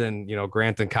Emmett and,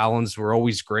 Grant and Collins were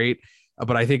always great.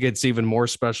 But I think it's even more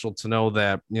special to know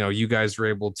that, you guys were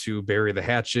able to bury the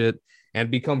hatchet and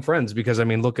become friends, because I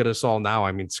mean, look at us all now.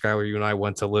 I mean, Skylar, you and I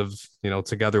went to live,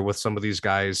 together with some of these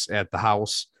guys at the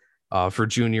house for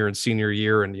junior and senior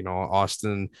year. And,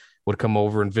 Austin would come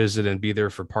over and visit and be there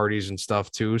for parties and stuff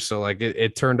too. So like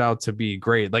it turned out to be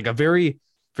great, like a very,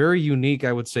 very unique,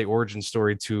 I would say, origin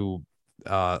story to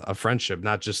a friendship,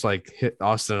 not just like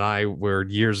Austin and I were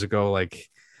years ago, like,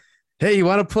 hey, you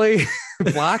want to play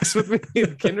blocks with me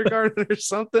in kindergarten or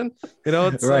something?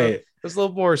 It's right. It's a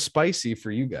little more spicy for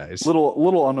you guys.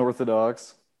 Little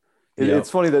unorthodox. Yep.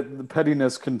 It's funny that the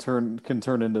pettiness can turn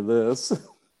into this.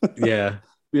 Yeah.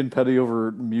 Being petty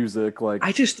over music. Like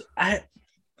I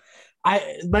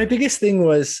my biggest thing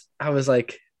was I was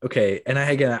like, okay, and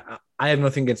I have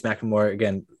nothing against Macklemore.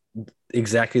 Again,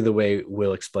 exactly the way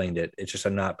Will explained it. It's just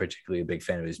I'm not particularly a big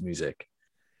fan of his music.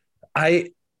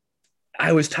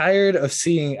 I was tired of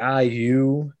seeing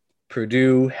IU,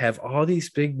 Purdue have all these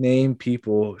big name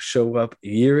people show up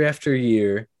year after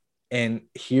year. And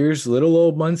here's little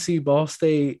old Muncie Ball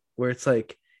State, where it's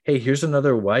like, hey, here's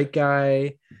another white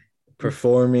guy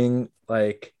performing,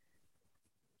 like,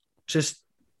 just,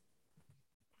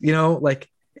 like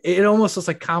it almost looks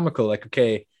like comical. Like,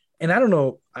 okay. And I don't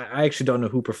know. I actually don't know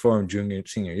who performed junior,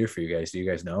 senior year for you guys. Do you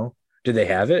guys know? Did they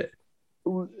have it?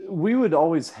 We would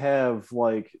always have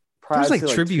like, there's like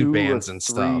tribute bands and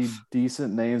stuff,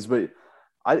 decent names, but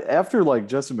after like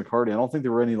Jesse McCartney, I don't think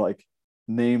there were any like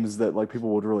names that like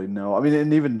people would really know. I mean,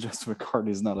 and even Jesse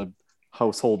McCartney is not a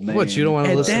household name. What, you don't want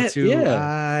to listen to? Yeah.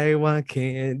 I Want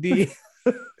Candy.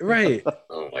 Right.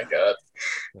 Oh my god.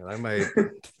 I might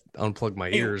unplug my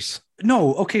ears.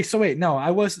 No. Okay. So wait. No,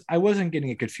 I wasn't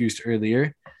getting it confused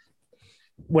earlier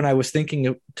when I was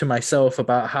thinking to myself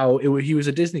about how he was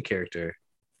a Disney character.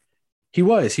 He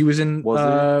was in.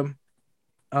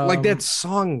 Like that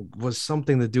song was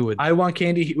something to do with I Want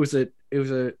Candy. It was a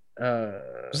was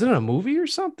it in a movie or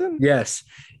something? Yes.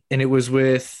 And it was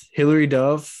with Hilary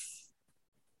Duff.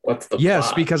 What's the Yes,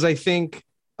 plot? because I think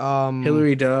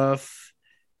Hilary Duff.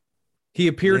 He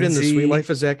appeared in The Lindsay. Sweet Life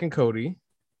of Zach and Cody,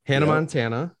 Hannah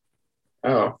Montana.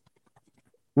 Oh,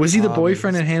 Was he the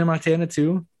boyfriend in Hannah Montana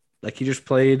too? Like he just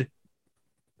played.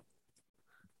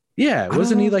 Yeah,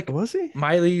 wasn't he like was he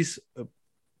Miley's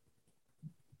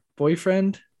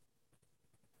boyfriend?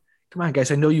 Come on,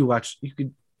 guys! I know you watch. You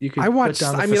could. I watched.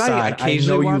 I mean, I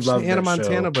occasionally watched Hannah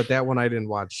Montana, show. but that one I didn't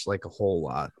watch like a whole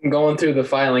lot. I'm going through the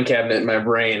filing cabinet in my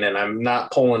brain and I'm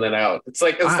not pulling it out. It's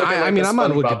like I mean, I'm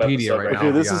on Wikipedia right now.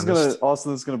 Okay, this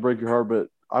is gonna break your heart, but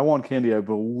I Want Candy, I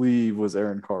believe, was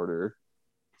Aaron Carter.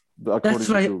 That's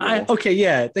right. Okay,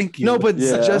 yeah, thank you. No, but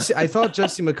Yeah. Jesse, I thought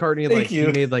Jesse McCartney he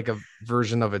made like a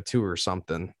version of it too or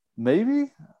something.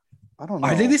 Maybe, I don't know.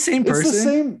 Are they the same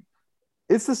person?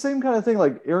 It's the same kind of thing,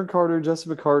 like Aaron Carter, Jesse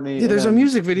McCartney. Yeah, there's a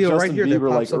music video Justin right here that Bieber,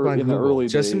 pops up on in the Google. early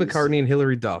Jesse days. McCartney and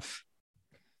Hilary Duff.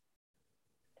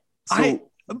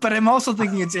 But I'm also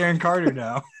thinking it's Aaron Carter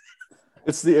now.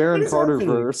 It's the Aaron Carter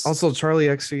verse. Also, Charlie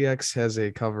XCX has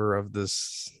a cover of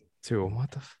this too.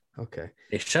 What the? Okay.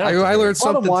 Hey, I learned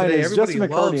Bottom something line today. is Everybody Jesse McCartney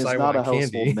loves is I not a Want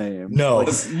household Candy. name. No.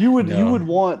 Like, you would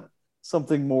want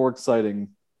something more exciting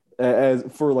as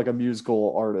for like a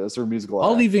musical artist or musical.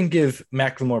 I'll act. even give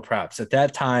Macklemore props. At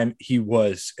that time, he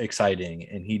was exciting,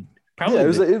 and he probably it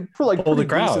was for like pulled the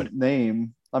pretty crowd. decent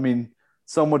name. I mean,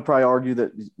 some would probably argue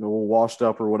that washed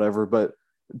up or whatever, but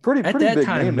pretty that big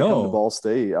time, name to come no. to Ball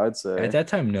State, I'd say. At that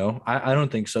time, no, I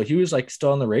don't think so. He was like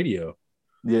still on the radio.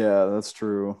 Yeah, that's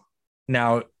true.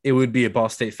 Now it would be a Ball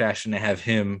State fashion to have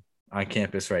him on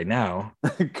campus right now.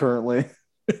 Currently.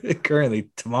 Currently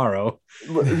tomorrow.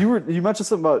 You mentioned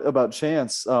something about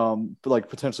Chance, like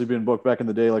potentially being booked back in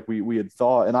the day, like we had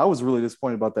thought, and I was really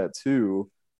disappointed about that too.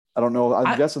 I don't know.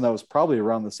 I'm guessing that was probably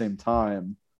around the same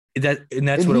time. That's and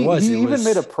what it was. He it even was,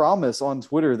 made a promise on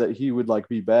Twitter that he would like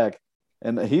be back,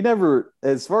 and he never,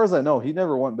 as far as I know, he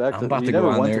never went back. He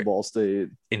never went to Ball State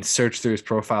and search through his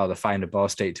profile to find a Ball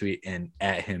State tweet and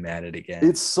at him at it again.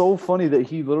 It's so funny that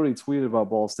he literally tweeted about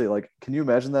Ball State. Like, can you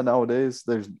imagine that nowadays?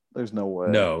 There's no way.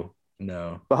 No.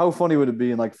 But how funny would it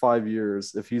be in like 5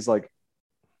 years if he's like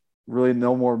really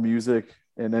no more music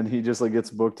and then he just like gets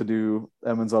booked to do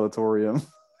Emmons Auditorium?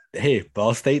 Hey,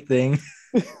 Ball State thing.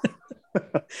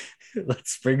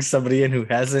 Let's bring somebody in who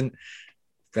hasn't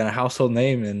been a household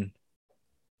name in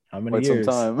how many years?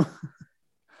 Some time.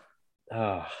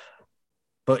 Oh.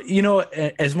 But you know,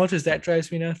 as much as that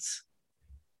drives me nuts,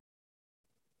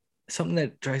 something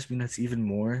that drives me nuts even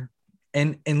more.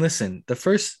 And listen, the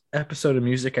first episode of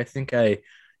music, I think I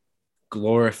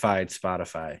glorified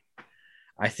Spotify.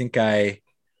 I think I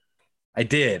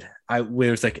did. It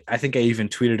was like I think I even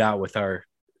tweeted out with our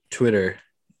Twitter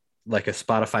like a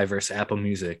Spotify versus Apple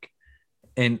Music.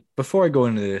 And before I go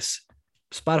into this,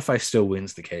 Spotify still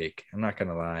wins the cake. I'm not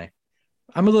gonna lie.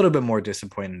 I'm a little bit more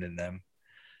disappointed in them.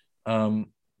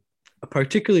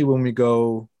 Particularly when we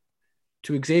go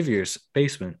to Xavier's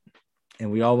basement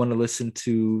and we all want to listen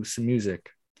to some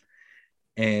music.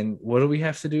 And what do we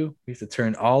have to do? We have to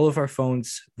turn all of our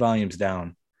phones' volumes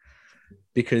down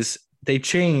because they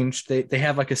changed. They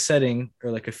have like a setting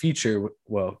or like a feature,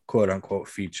 well, quote unquote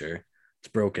feature.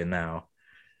 It's broken now,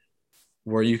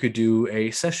 where you could do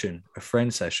a session, a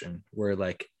friend session, where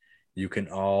like you can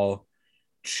all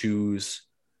choose.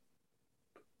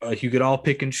 You could all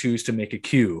pick and choose to make a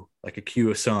queue, like a queue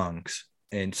of songs.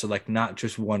 And so like not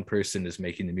just one person is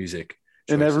making the music.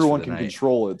 And everyone can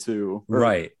control it too.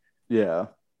 Right. Yeah.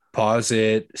 Pause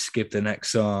it, skip the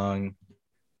next song.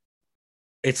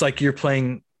 It's like you're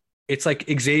playing, it's like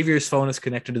Xavier's phone is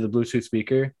connected to the Bluetooth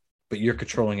speaker, but you're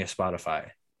controlling a Spotify.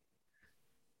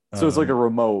 So it's like a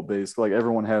remote basically. Like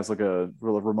everyone has like a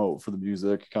remote for the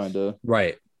music kind of.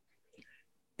 Right.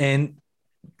 And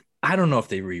I don't know if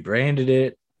they rebranded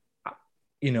it.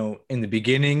 You know, in the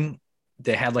beginning,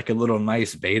 they had like a little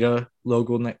nice beta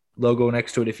logo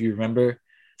next to it, if you remember.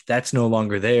 That's no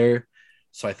longer there.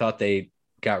 So I thought they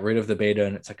got rid of the beta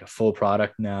and it's like a full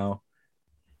product now.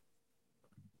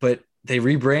 But they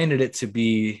rebranded it to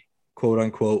be, quote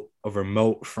unquote, a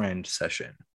remote friend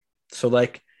session. So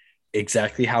like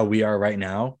exactly how we are right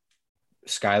now.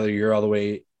 Skylar, you're all the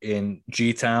way in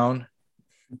G-Town.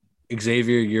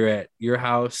 Xavier, you're at your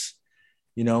house.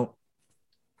 You know,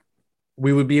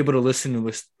 we would be able to listen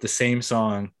to the same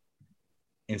song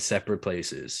in separate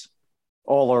places.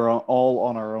 All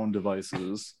on our own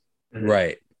devices.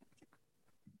 Right.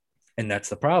 And that's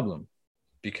the problem,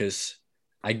 because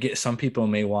I get some people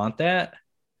may want that,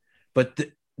 but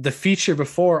the feature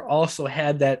before also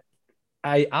had that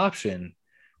option.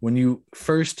 When you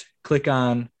first click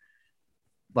on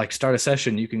like start a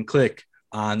session, you can click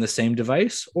on the same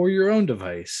device or your own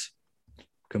device.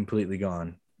 Completely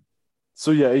gone. So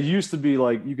yeah, it used to be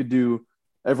like you could do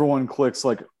everyone clicks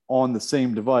like on the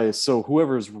same device. So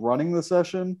whoever's running the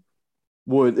session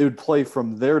would play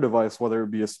from their device, whether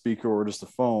it be a speaker or just a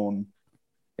phone.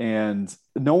 And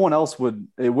no one else wouldn't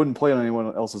play on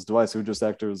anyone else's device. It would just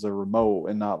act as a remote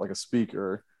and not like a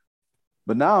speaker.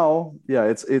 But now, yeah,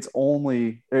 it's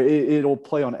only it'll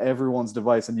play on everyone's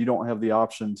device, and you don't have the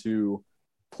option to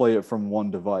play it from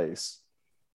one device.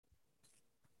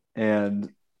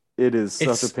 And it is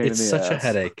such a pain in the ass. It's such a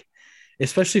headache,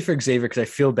 especially for Xavier, because I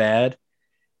feel bad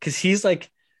because he's like,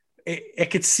 I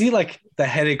could see like the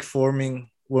headache forming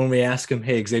when we ask him,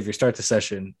 "Hey, Xavier, start the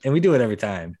session," and we do it every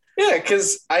time. Yeah,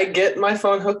 because I get my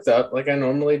phone hooked up like I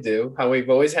normally do, how we've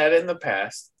always had it in the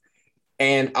past.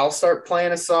 And I'll start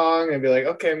playing a song and be like,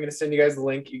 okay, I'm going to send you guys the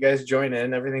link. You guys join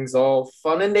in. Everything's all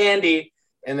fun and dandy.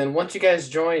 And then once you guys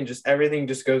join, just everything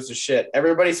just goes to shit.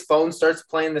 Everybody's phone starts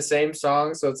playing the same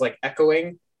song. So it's like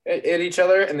echoing at each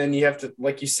other. And then you have to,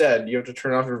 like you said, you have to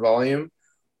turn off your volume.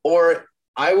 Or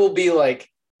I will be like,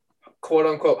 quote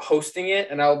unquote, hosting it.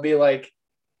 And I'll be like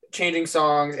changing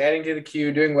songs, adding to the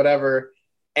queue, doing whatever.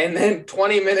 And then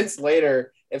 20 minutes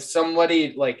later, if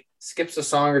somebody like skips a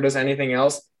song or does anything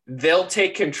else, they'll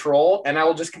take control and I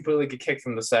will just completely get kicked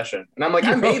from the session. And I'm like,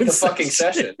 I made the fucking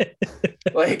session.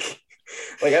 like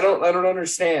I don't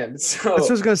understand. So I was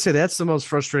just gonna say that's the most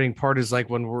frustrating part is like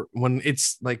when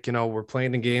it's like, you know, we're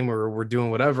playing a game or we're doing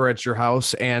whatever at your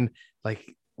house and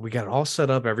like we got it all set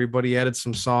up, everybody added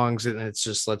some songs and it's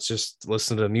just let's just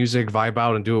listen to music, vibe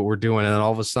out and do what we're doing. And then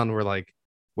all of a sudden we're like,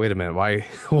 wait a minute, why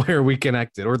are we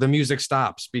connected? Or the music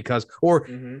stops because, or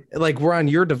like we're on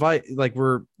your device, like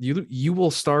you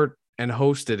will start and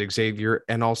host it, Xavier,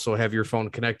 and also have your phone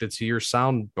connected to your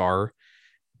sound bar.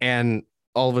 And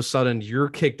all of a sudden you're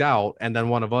kicked out and then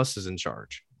one of us is in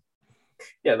charge.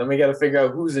 Yeah. Then we got to figure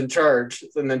out who's in charge.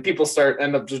 And then people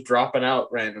end up just dropping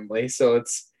out randomly. So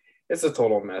it's a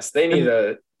total mess. They need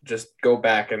to just go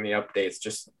back in the updates.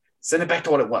 Just send it back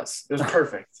to what it was. It was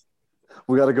perfect.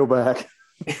 We got to go back.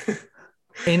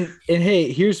 and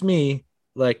hey, here's me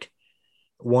like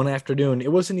one afternoon.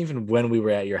 It wasn't even when we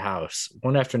were at your house.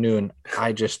 One afternoon,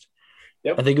 I think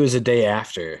it was a day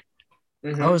after.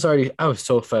 I was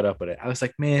so fed up with it. I was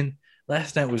like, man,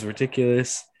 last night was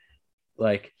ridiculous.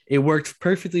 Like it worked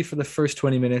perfectly for the first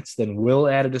 20 minutes. Then Will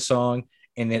added a song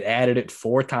and it added it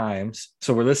 4 times.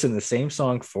 So we're listening to the same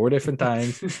song 4 different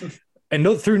times,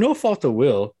 and through no fault of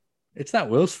Will. It's not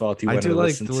Will's fault. He I wanted do to like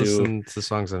listen to listen to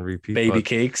songs on repeat. Baby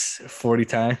Cakes 40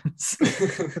 times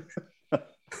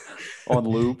on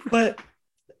loop. But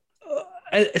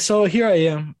so here I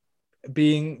am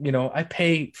being, I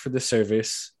pay for the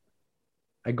service.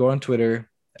 I go on Twitter.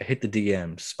 I hit the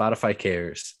DMs. Spotify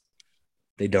cares.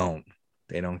 They don't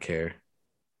care.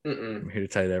 I'm here to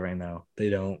tell you that right now. They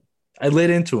don't. I lit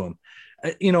into them.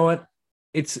 You know what?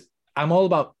 I'm all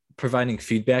about providing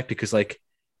feedback because, like,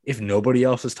 if nobody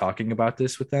else is talking about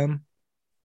this with them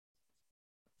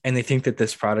and they think that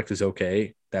this product is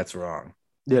okay, that's wrong.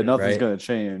 Yeah, nothing's right? going to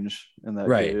change in that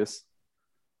Right. case.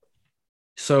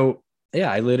 So,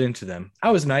 yeah, I lit into them.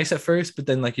 I was nice at first, but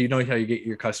then, like, you know how you get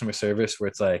your customer service where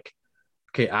it's like,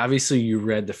 okay, obviously you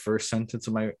read the first sentence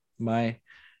of my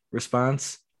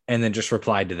response and then just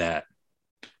replied to that.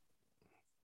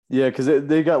 Yeah, because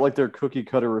they got like their cookie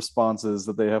cutter responses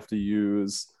that they have to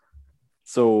use.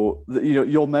 So,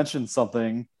 you'll mention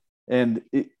something and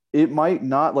it might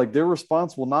not, like, their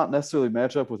response will not necessarily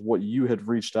match up with what you had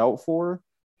reached out for.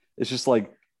 It's just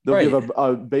like they'll give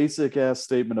a basic ass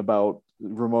statement about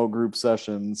remote group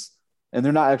sessions and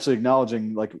they're not actually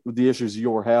acknowledging like the issues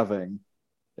you're having.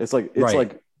 It's like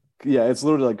it's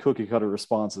literally like cookie cutter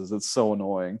responses. It's so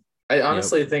annoying. I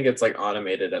honestly think it's like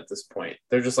automated at this point.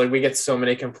 They're just like, we get so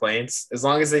many complaints. As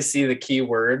long as they see the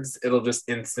keywords, it'll just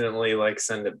instantly like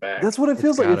send it back. That's what it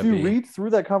feels like. If you read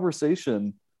through that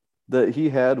conversation that he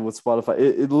had with Spotify,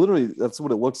 it literally, that's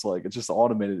what it looks like. It's just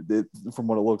automated from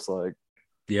what it looks like.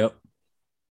 Yep.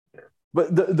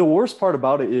 But the worst part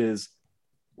about it is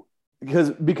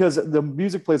because the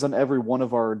music plays on every one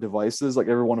of our devices, like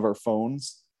every one of our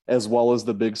phones, as well as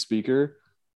the big speaker.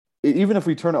 Even if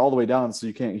we turn it all the way down so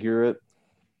you can't hear it,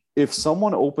 if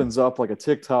someone opens up like a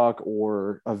TikTok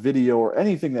or a video or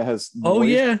anything that has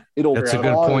noise, that's a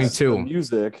good point too.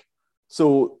 Music.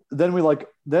 So then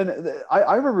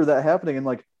I remember that happening and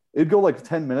like it'd go like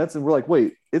 10 minutes and we're like,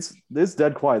 wait, it's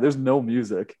dead quiet. There's no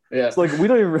music. Yeah. It's like we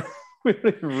don't even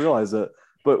realize it.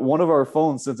 But one of our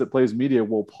phones, since it plays media,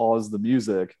 will pause the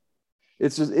music.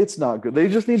 It's not good. They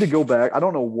just need to go back. I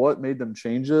don't know what made them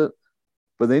change it.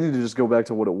 But they need to just go back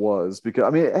to what it was because,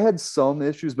 I mean, it had some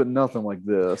issues, but nothing like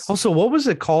this. Also, what was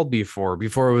it called before?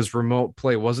 Before it was remote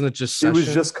play, wasn't it just session? It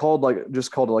was just called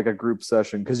like a group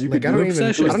session because you like, could. I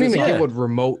don't even get what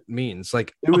remote means.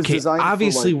 Like, it was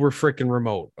obviously we're freaking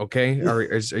remote. Okay, are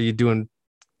you doing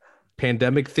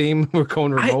pandemic theme? We're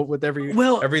going remote with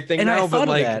everything and now. But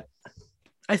like,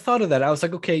 I thought of that. I was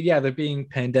like, okay, yeah, they're being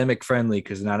pandemic friendly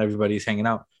because not everybody's hanging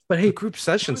out. But hey, group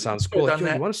session sounds cool. Like,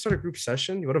 you want to start a group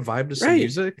session? You want to vibe to some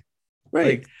music?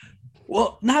 Right. Like,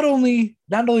 well, not only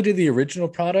did the original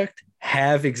product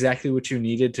have exactly what you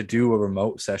needed to do a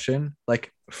remote session,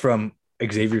 like from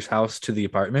Xavier's house to the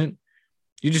apartment,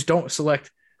 you just don't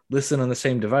select listen on the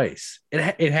same device. It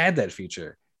had that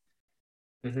feature.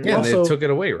 Mm-hmm. Yeah, also, and they took it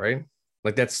away, right?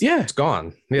 Like it's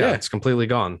gone. Yeah, it's completely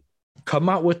gone. Come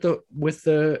out with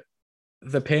the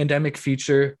pandemic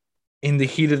feature in the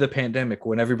heat of the pandemic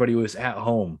when everybody was at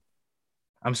home.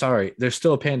 I'm sorry, there's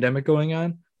still a pandemic going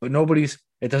on, but it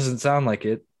doesn't sound like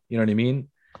it. You know what I mean?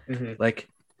 Mm-hmm. Like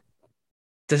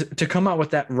to come out with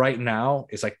that right now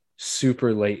is like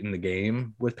super late in the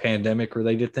game with pandemic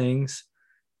related things.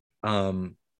 But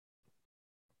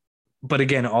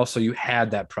again, also you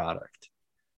had that product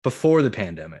before the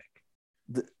pandemic.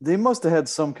 They must have had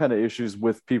some kind of issues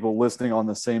with people listening on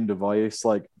the same device.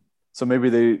 Like, so maybe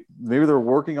they're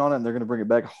working on it and they're going to bring it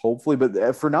back, hopefully.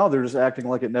 But for now, they're just acting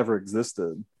like it never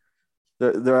existed.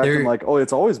 They're acting like, oh,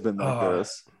 it's always been like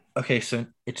this. Okay, so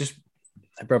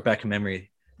I brought back a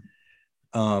memory.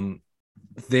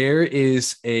 There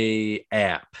is a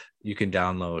app you can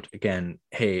download. Again,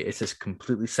 hey, it's this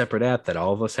completely separate app that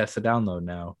all of us have to download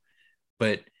now.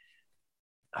 But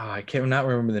I can't not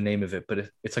remember the name of it, but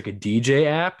it's like a DJ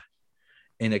app.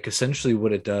 And essentially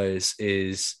what it does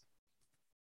is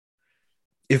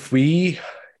if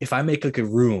I make like a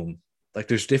room, like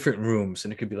there's different rooms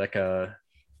and it could be like a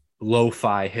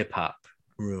lo-fi hip hop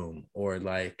room or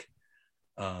like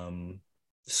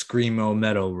screamo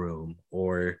metal room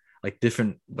or like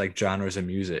different like genres of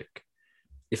music.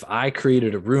 If I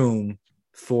created a room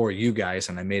for you guys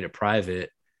and I made it private,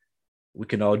 we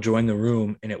can all join the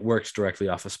room and it works directly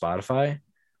off of Spotify.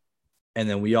 And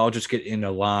then we all just get in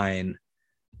a line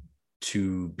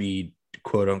to be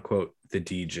quote unquote the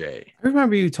DJ. I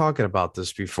remember you talking about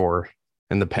this before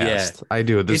in the past. Yeah, I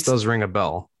do. This does ring a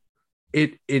bell.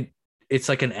 It's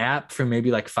like an app from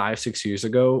maybe like 5-6 years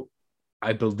ago.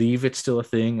 I believe it's still a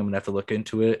thing. I'm gonna have to look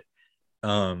into it.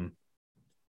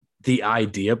 the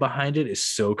idea behind it is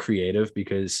so creative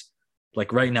because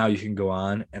like right now you can go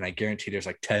on and I guarantee there's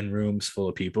like 10 rooms full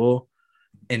of people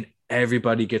and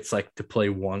everybody gets like to play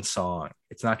one song.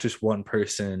 It's not just one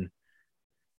person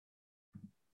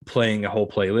playing a whole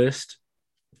playlist.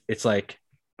 It's like,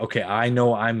 okay, I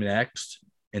know I'm next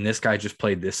and this guy just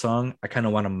played this song. I kind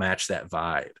of want to match that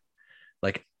vibe.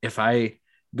 Like if I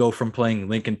go from playing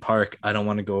Linkin Park, I don't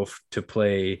want to go to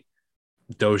play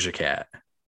Doja Cat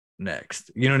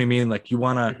next. You know what I mean? Like you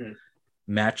want to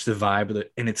match the vibe of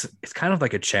and it's kind of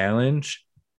like a challenge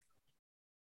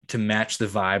to match the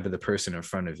vibe of the person in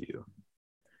front of you.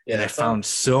 Yeah, and I found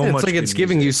so much. It's like it's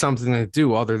giving you something to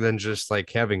do other than just like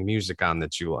having music on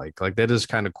that you like. Like that is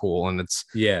kind of cool. And it's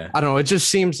I don't know. It just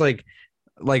seems like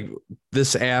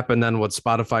this app and then what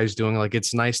Spotify's doing, like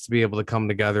it's nice to be able to come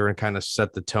together and kind of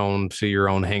set the tone to your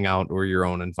own hangout or your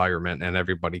own environment and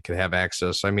everybody could have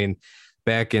access. I mean,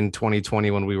 back in 2020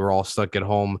 when we were all stuck at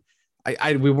home,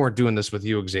 we weren't doing this with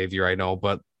you, Xavier, I know,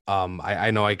 but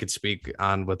I know I could speak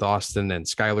on with Austin and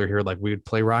Skylar here. Like we would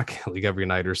play Rocket League every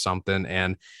night or something,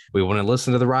 and we wouldn't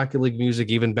listen to the Rocket League music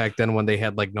even back then when they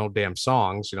had like no damn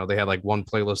songs. You know, they had like one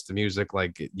playlist of music,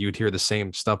 like you'd hear the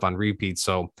same stuff on repeat.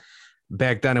 So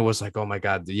back then it was like, oh my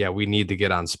God, yeah, we need to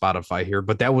get on Spotify here.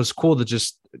 But that was cool to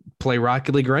just play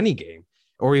Rocket League or any game.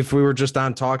 Or if we were just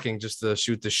on talking, just to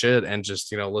shoot the shit and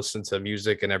just, you know, listen to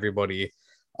music and everybody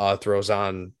throws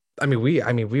on. I mean, we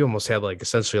almost had like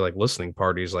essentially like listening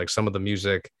parties, like some of the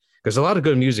music, because a lot of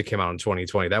good music came out in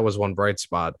 2020. That was one bright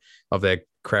spot of that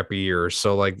crappy year.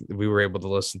 So like we were able to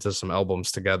listen to some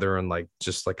albums together and like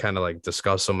just like kind of like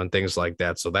discuss them and things like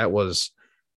that. So that was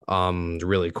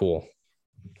really cool.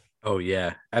 Oh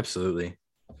yeah, absolutely.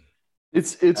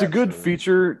 It's a good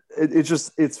feature.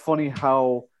 It's funny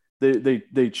how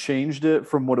they changed it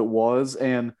from what it was,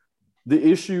 and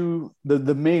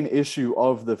the main issue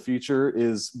of the feature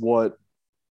is what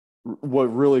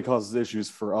really causes issues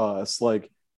for us. Like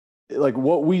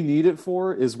what we need it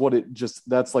for is what it just,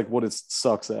 that's like what it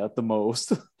sucks at the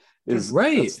most. Is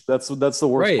right. That's the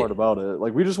worst part about it.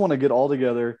 Like we just want to get all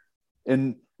together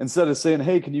and instead of saying,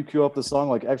 hey, can you queue up the song?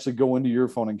 Like actually go into your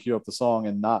phone and queue up the song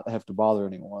and not have to bother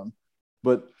anyone.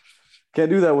 But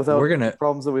can't do that without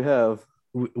problems that we have.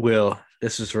 Will,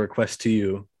 this is a request to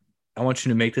you. I want you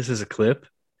to make this as a clip,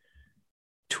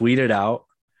 tweet it out,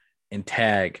 and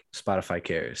tag Spotify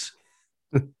Cares.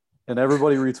 And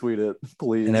everybody retweet it,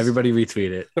 please. And everybody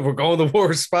retweet it. We're going to war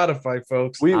with Spotify,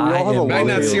 folks. We all have a might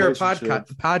not see our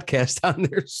podcast on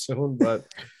there soon, but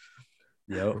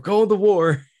we're going to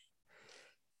war.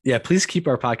 Yeah, please keep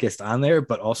our podcast on there,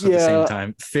 but also at the same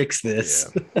time, fix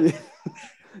this.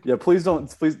 Yeah, please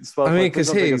Spotify. I mean, because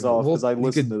hey, because I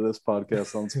listen to this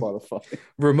podcast on Spotify.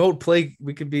 Remote play,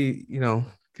 we could be, you know,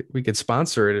 we could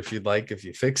sponsor it if you'd like, if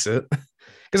you fix it.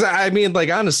 Because I mean,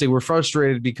 like honestly, we're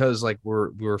frustrated because like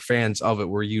we're fans of it,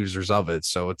 we're users of it,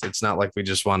 so it's not like we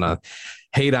just want to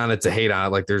hate on it to hate on it.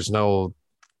 Like there's no,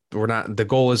 we're not. The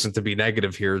goal isn't to be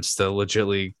negative here. It's to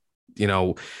legitimately, you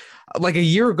know. Like a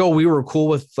year ago, we were cool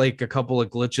with like a couple of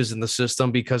glitches in the system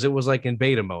because it was like in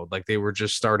beta mode. Like they were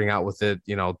just starting out with it,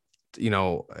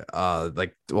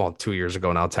 like, well, 2 years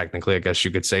ago now, technically, I guess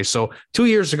you could say. So 2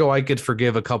 years ago, I could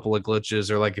forgive a couple of glitches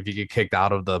or like if you get kicked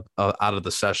out of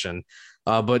the session.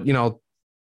 But, you know,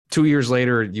 2 years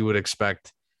later, you would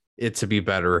expect it to be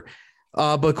better.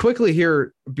 But quickly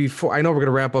here, before I know we're going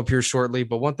to wrap up here shortly,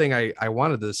 but one thing I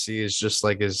wanted to see is just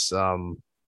like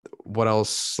what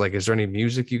else, like is there any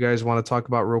music you guys want to talk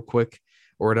about real quick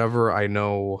or whatever? I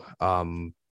know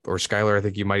or Skylar, I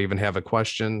think you might even have a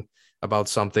question about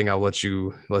something. I'll let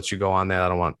you go on that. I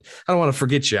don't want to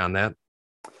forget you on that.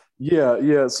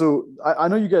 Yeah, so I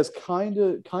know you guys kind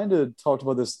of talked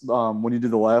about this when you did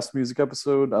the last music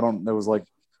episode. That was like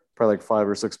probably like 5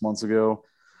 or 6 months ago,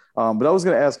 but I was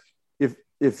going to ask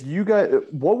if you guys,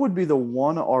 what would be the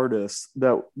one artist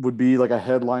that would be like a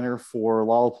headliner for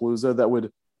Lollapalooza that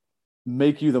would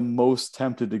make you the most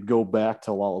tempted to go back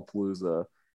to Lollapalooza?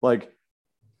 Like,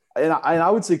 and I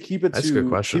would say keep it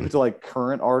to like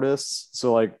current artists.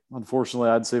 So like, unfortunately,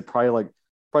 I'd say probably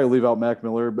leave out Mac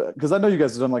Miller, because I know you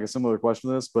guys have done like a similar question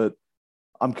to this, but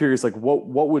I'm curious, like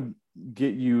what would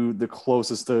get you the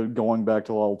closest to going back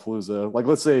to Lollapalooza? Like,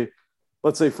 let's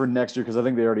say for next year, because I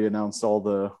think they already announced all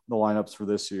the lineups for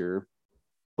this year.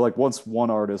 But like, what's one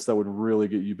artist that would really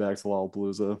get you back to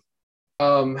Lollapalooza?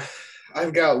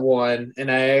 I've got one,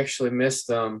 and I actually missed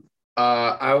them.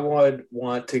 I would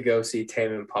want to go see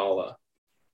Tame Impala.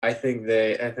 I think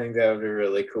that would be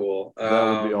really cool.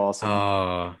 That would be awesome.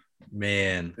 Oh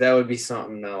man, that would be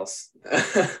something else.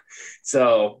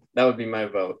 So that would be my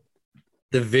vote.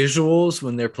 The visuals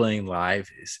when they're playing live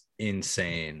is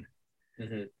insane.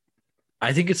 Mm-hmm.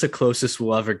 I think it's the closest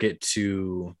we'll ever get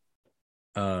to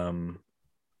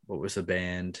what was the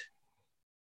band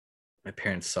my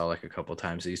parents saw like a couple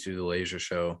times? They used to do the Laser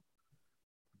Show.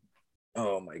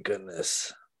 Oh my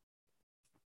goodness.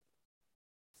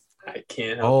 I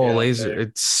can't help you out Laser. there.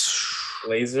 It's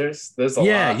Lasers. There's a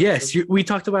Yeah, lot. yes. We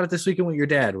talked about it this weekend with your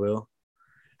dad, Will.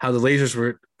 How the lasers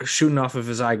were shooting off of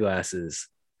his eyeglasses.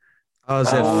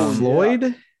 is that Oh,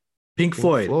 Floyd? Pink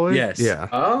Floyd. Yes. Yeah.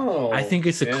 Oh, I think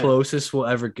it's the yeah. closest we'll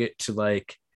ever get to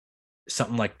like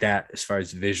something like that as far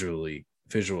as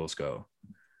visuals go,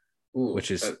 Ooh,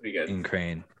 which is that'd be good.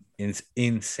 insane.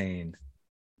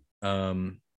 Oh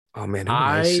man, who did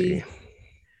I see?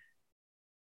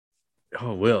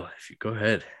 Oh, Will, if you go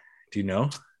ahead. Do you know?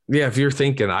 Yeah, if you're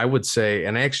thinking, I would say,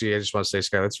 and actually, I just want to say,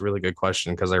 Sky, that's a really good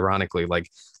question because ironically, like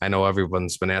I know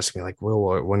everyone's been asking me, like,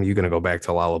 Will, when are you going to go back to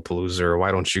Lollapalooza, or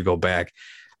why don't you go back?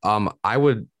 I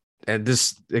would, and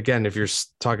this again, if you're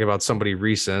talking about somebody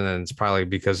recent, and it's probably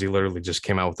because he literally just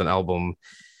came out with an album,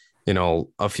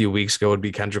 a few weeks ago, would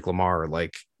be Kendrick Lamar.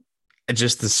 Like,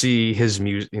 just to see his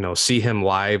music, see him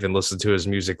live and listen to his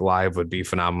music live would be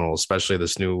phenomenal, especially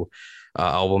this new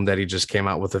album that he just came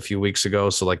out with a few weeks ago.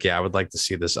 So like, yeah, I would like to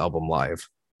see this album live.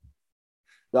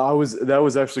 That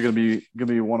was actually gonna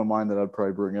be one of mine that I'd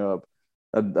probably bring up.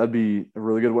 That'd be a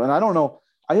really good one. And I don't know,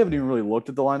 I haven't even really looked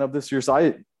at the lineup this year, so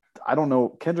I don't know.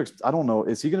 Kendrick's, I don't know,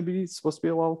 is he gonna be supposed to be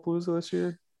at Lollapalooza this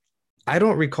year? I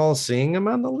don't recall seeing him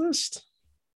on the list.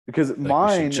 Because Like,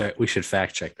 mine, we should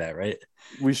fact check that, right?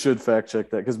 we should fact check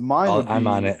that because mine would be, I'm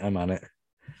on it.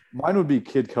 Mine would be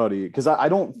Kid Cudi because I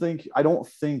don't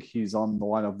think he's on the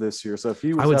lineup this year. So if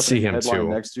he was I would happening see to him headline too.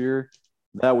 next year,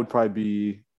 that'd probably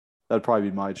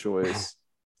be my choice.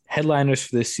 Headliners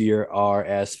for this year are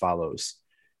as follows: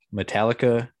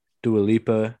 Metallica, Dua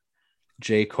Lipa,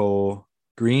 J. Cole,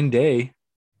 Green Day,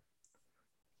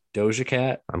 Doja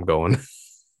Cat, I'm going.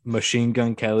 Machine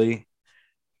Gun Kelly,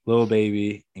 Lil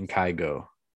Baby, and Kygo.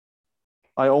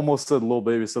 I almost said Lil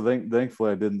Baby, so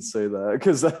thankfully I didn't say that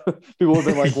because people would have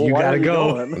been like, "Well, You why gotta are you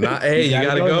go. going?" Hey, you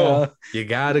gotta go. now. You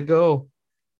gotta go.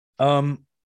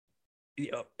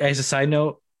 As a side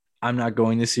note, I'm not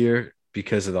going this year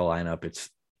because of the lineup.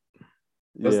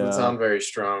 Doesn't sound very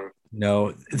strong.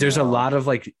 There's a No. lot of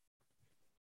like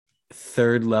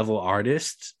third level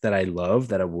artists that I love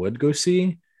that I would go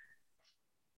see,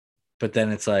 but then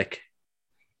it's like,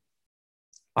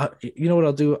 you know what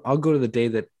I'll do? I'll go to the day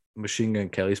that Machine Gun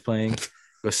Kelly's playing,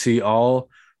 go see all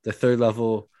the third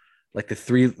level, like the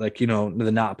three, like, the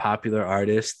not popular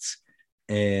artists.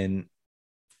 And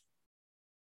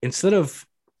instead of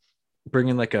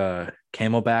bringing like a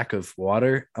Camelback of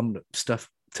water, I'm gonna stuff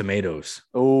tomatoes.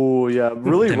 Oh yeah,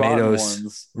 really Tomatoes. rotten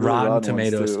ones. Really Rotten ones,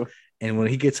 tomatoes. too. And when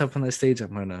he gets up on the stage,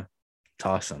 I'm gonna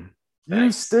toss him. You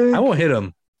stink. I won't hit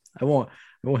him. I won't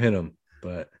hit him,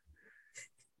 but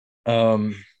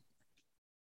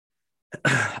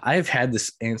I've had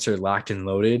this answer locked and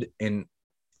loaded, and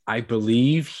I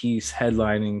believe he's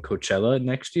headlining Coachella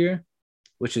next year,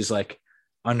 which is like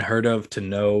unheard of to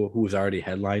know who's already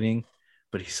headlining,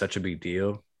 but he's such a big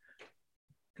deal.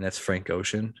 And that's Frank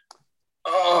Ocean.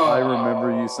 Oh, I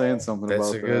remember you saying something That's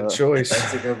about a good that. choice.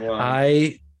 That's a good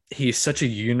one. He's such a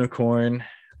unicorn.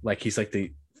 Like, he's like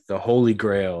the holy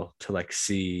grail to like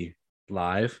see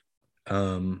live.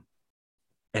 And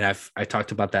I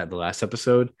talked about that in the last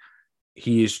episode.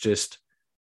 He is just,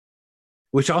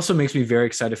 which also makes me very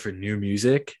excited for new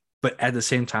music, but at the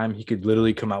same time, he could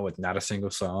literally come out with not a single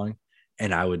song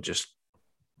and I would just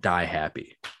die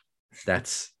happy.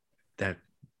 That's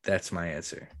my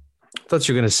answer. I thought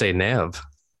you were gonna say Nav.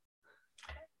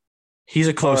 He's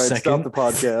a All close right, second. stop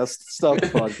the podcast. Stop the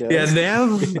podcast. Yeah,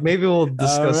 Nav. Maybe we'll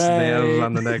discuss All right. Nav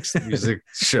on the next music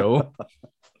show.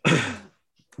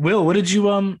 Will, what did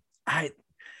you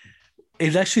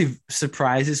it actually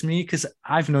surprises me because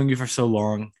I've known you for so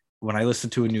long. When I listen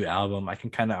to a new album, I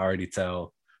can kind of already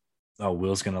tell, oh,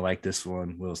 Will's gonna like this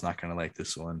one, Will's not gonna like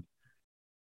this one.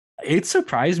 It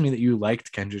surprised me that you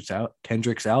liked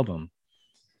Kendrick's album.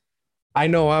 I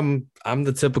know I'm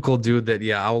the typical dude that,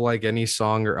 yeah, I'll like any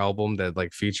song or album that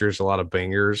like features a lot of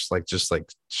bangers, like just like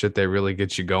shit that really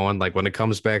gets you going. Like when it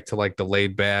comes back to like the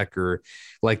laid back or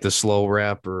like the slow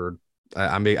rap, or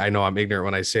I know I'm ignorant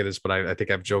when I say this, but I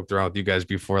think I've joked around with you guys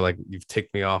before. Like you've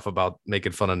ticked me off about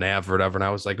making fun of Nav or whatever. And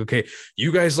I was like, okay,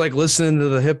 you guys like listening to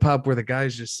the hip hop where the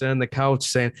guys just sit on the couch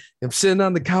saying, I'm sitting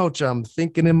on the couch, I'm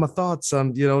thinking in my thoughts.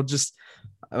 I'm, just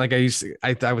like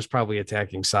I was probably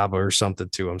attacking Saba or something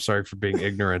too. I'm sorry for being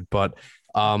ignorant, but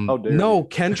no,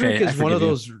 Kendrick is one of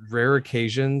those rare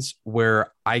occasions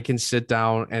where I can sit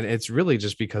down, and it's really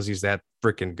just because he's that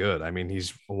freaking good. I mean,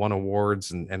 he's won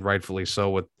awards and rightfully so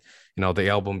with the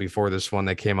album before this one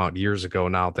that came out years ago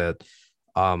now, that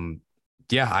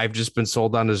I've just been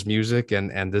sold on his music,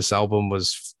 and this album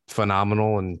was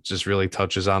phenomenal and just really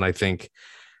touches on, I think,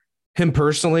 him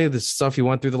personally, the stuff he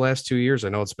went through the last 2 years. I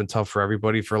know it's been tough for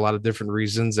everybody for a lot of different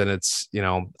reasons. And it's,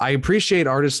 I appreciate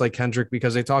artists like Kendrick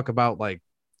because they talk about like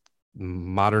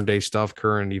modern day stuff,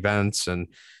 current events, and,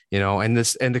 and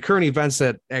the current events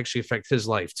that actually affect his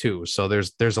life too. So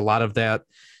there's a lot of that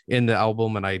in the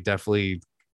album, and I definitely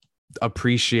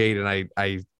appreciate, and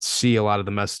I see a lot of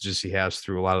the messages he has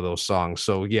through a lot of those songs.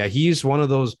 So yeah, he's one of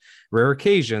those rare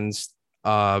occasions,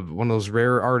 one of those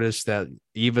rare artists that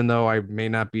even though I may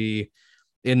not be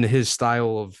in his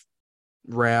style of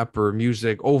rap or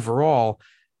music overall,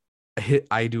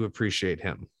 I do appreciate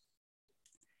him.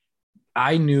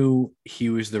 I knew he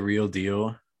was the real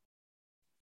deal.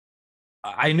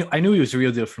 I knew he was the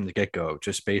real deal from the get-go,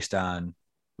 just based on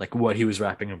like what he was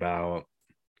rapping about,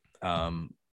 and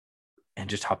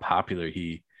just how popular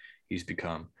he's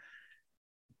become.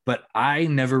 But I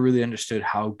never really understood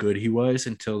how good he was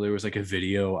until there was like a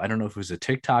video. I don't know if it was a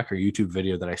TikTok or YouTube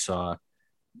video that I saw.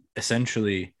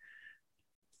 Essentially,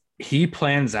 he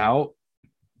plans out,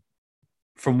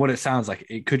 from what it sounds like,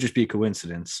 it could just be a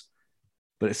coincidence,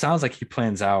 but it sounds like he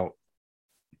plans out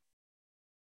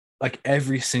like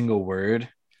every single word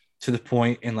to the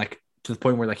point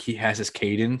where like he has his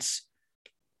cadence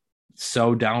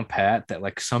so down pat that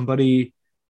like somebody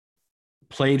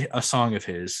played a song of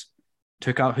his,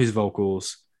 took out his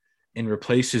vocals, and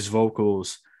replaced his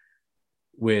vocals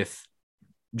with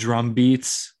drum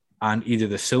beats on either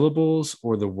the syllables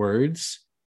or the words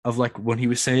of like when he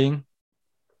was saying.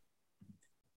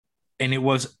 And it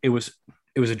was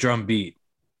a drum beat.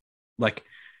 Like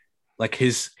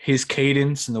his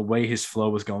cadence and the way his flow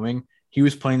was going, he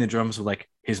was playing the drums with like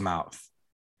his mouth.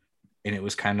 And it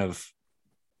was kind of,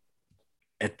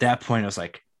 at that point, I was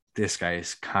like, this guy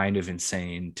is kind of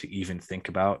insane to even think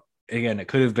about. Again, it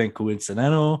could have been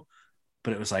coincidental,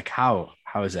 but it was like, how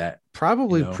is that?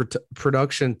 Probably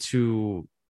production to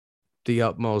the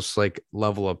utmost like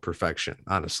level of perfection,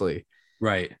 honestly.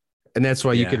 Right. And that's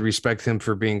why you could respect him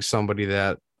for being somebody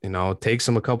that, takes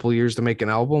him a couple of years to make an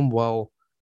album. Well,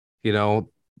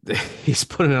 he's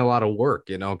putting in a lot of work,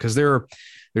 because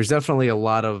there's definitely a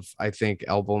lot of, I think,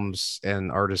 albums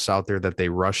and artists out there that they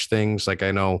rush things. Like I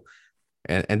know,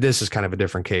 and this is kind of a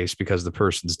different case because the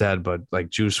person's dead, but like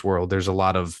Juice WRLD, there's a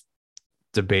lot of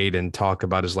debate and talk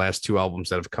about his last 2 albums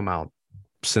that have come out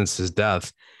since his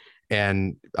death.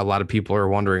 And a lot of people are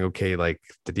wondering, okay, like,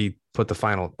 did he put the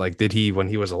final, like, when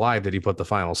he was alive, did he put the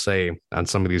final say on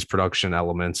some of these production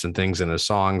elements and things in his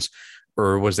songs?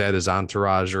 Or was that his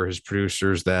entourage or his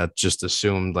producers that just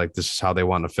assumed like this is how they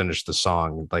want to finish the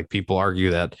song? Like people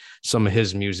argue that some of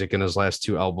his music in his last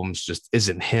 2 albums just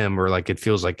isn't him, or like it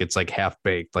feels like it's like half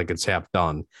baked, like it's half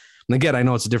done. And again, I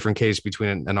know it's a different case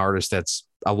between an artist that's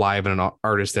alive and an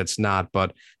artist that's not,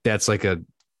 but that's like a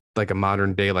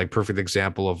modern day, like perfect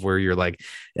example of where you're like,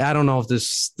 I don't know if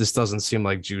this doesn't seem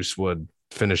like Juice would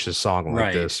finish his song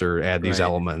like this or add these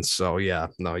elements. So yeah,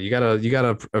 no, you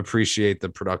gotta appreciate the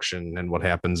production and what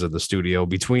happens in the studio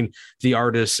between the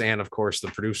artists and of course the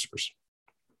producers.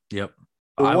 Yep.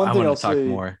 I want to talk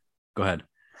more. Go ahead.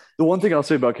 The one thing I'll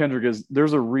say about Kendrick is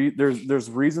there's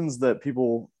reasons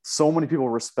that so many people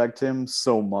respect him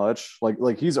so much.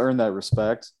 Like he's earned that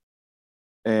respect.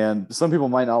 And some people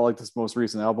might not like this most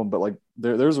recent album, but like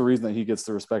there's a reason that he gets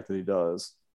the respect that he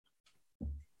does.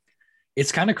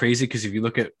 It's kind of crazy because if you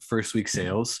look at first week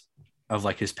sales of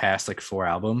like his past like 4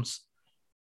 albums,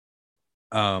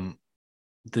 the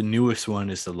newest one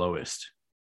is the lowest,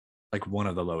 like one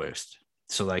of the lowest.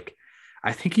 So like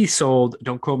I think he sold,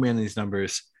 don't quote me on these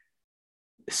numbers,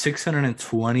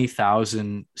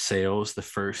 620,000 sales the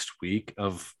first week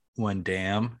of when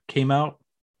Damn came out.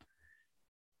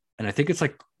 And I think it's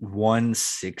like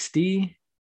 160,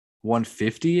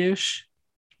 150-ish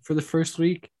for the first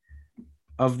week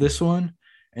of this one.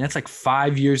 And that's like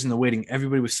 5 years in the waiting.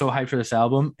 Everybody was so hyped for this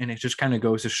album. And it just kind of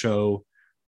goes to show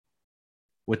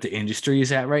what the industry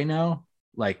is at right now.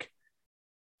 Like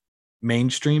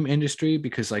mainstream industry,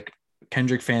 because like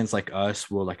Kendrick fans like us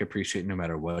will like appreciate no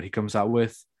matter what he comes out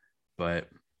with. But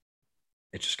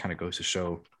it just kind of goes to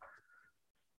show.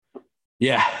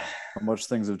 Yeah. How much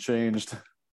things have changed.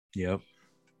 Yep.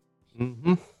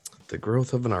 Mm-hmm. The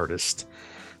growth of an artist.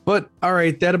 But all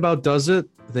right, that about does it.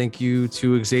 Thank you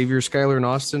to Xavier, Skylar, and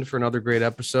Austin for another great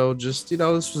episode. Just, this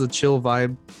was a chill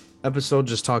vibe episode,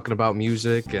 just talking about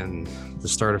music and the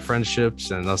start of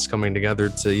friendships and us coming together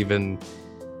to even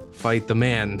fight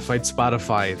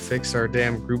Spotify, fix our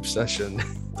damn group session.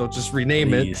 Don't just rename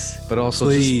Please. it, but also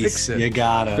Please, just fix it. you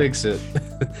gotta. Fix it.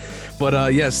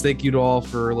 But yes, thank you to all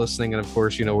for listening. And of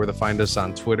course, you know where to find us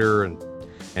on Twitter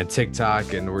and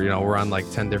TikTok, and we're on like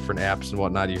 10 different apps and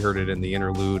whatnot. You heard it in the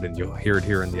interlude, and you'll hear it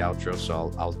here in the outro.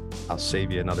 So I'll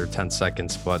save you another 10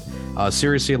 seconds. But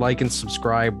seriously, like and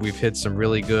subscribe. We've hit some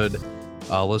really good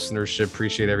listenership.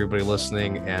 Appreciate everybody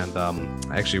listening. And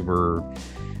actually, we're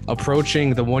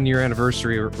approaching the 1 year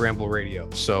anniversary of Ramble Radio.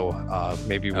 So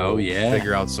maybe we'll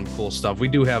figure out some cool stuff. We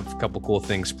do have a couple cool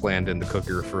things planned in the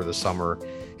cooker for the summer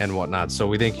and whatnot. So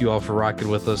we thank you all for rocking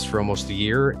with us for almost a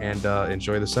year, and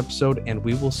enjoy this episode, and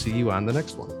we will see you on the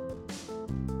next one.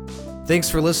 Thanks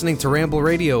for listening to Ramble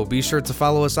Radio. Be sure to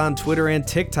follow us on Twitter and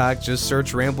TikTok. Just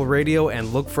search Ramble Radio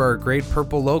and look for our great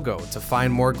purple logo. To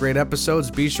find more great episodes,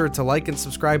 be sure to like and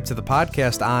subscribe to the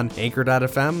podcast on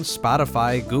Anchor.fm,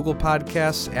 Spotify, Google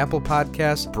Podcasts, Apple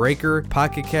Podcasts, Breaker,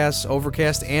 Pocket Casts,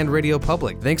 Overcast, and Radio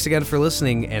Public. Thanks again for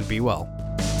listening, and be well.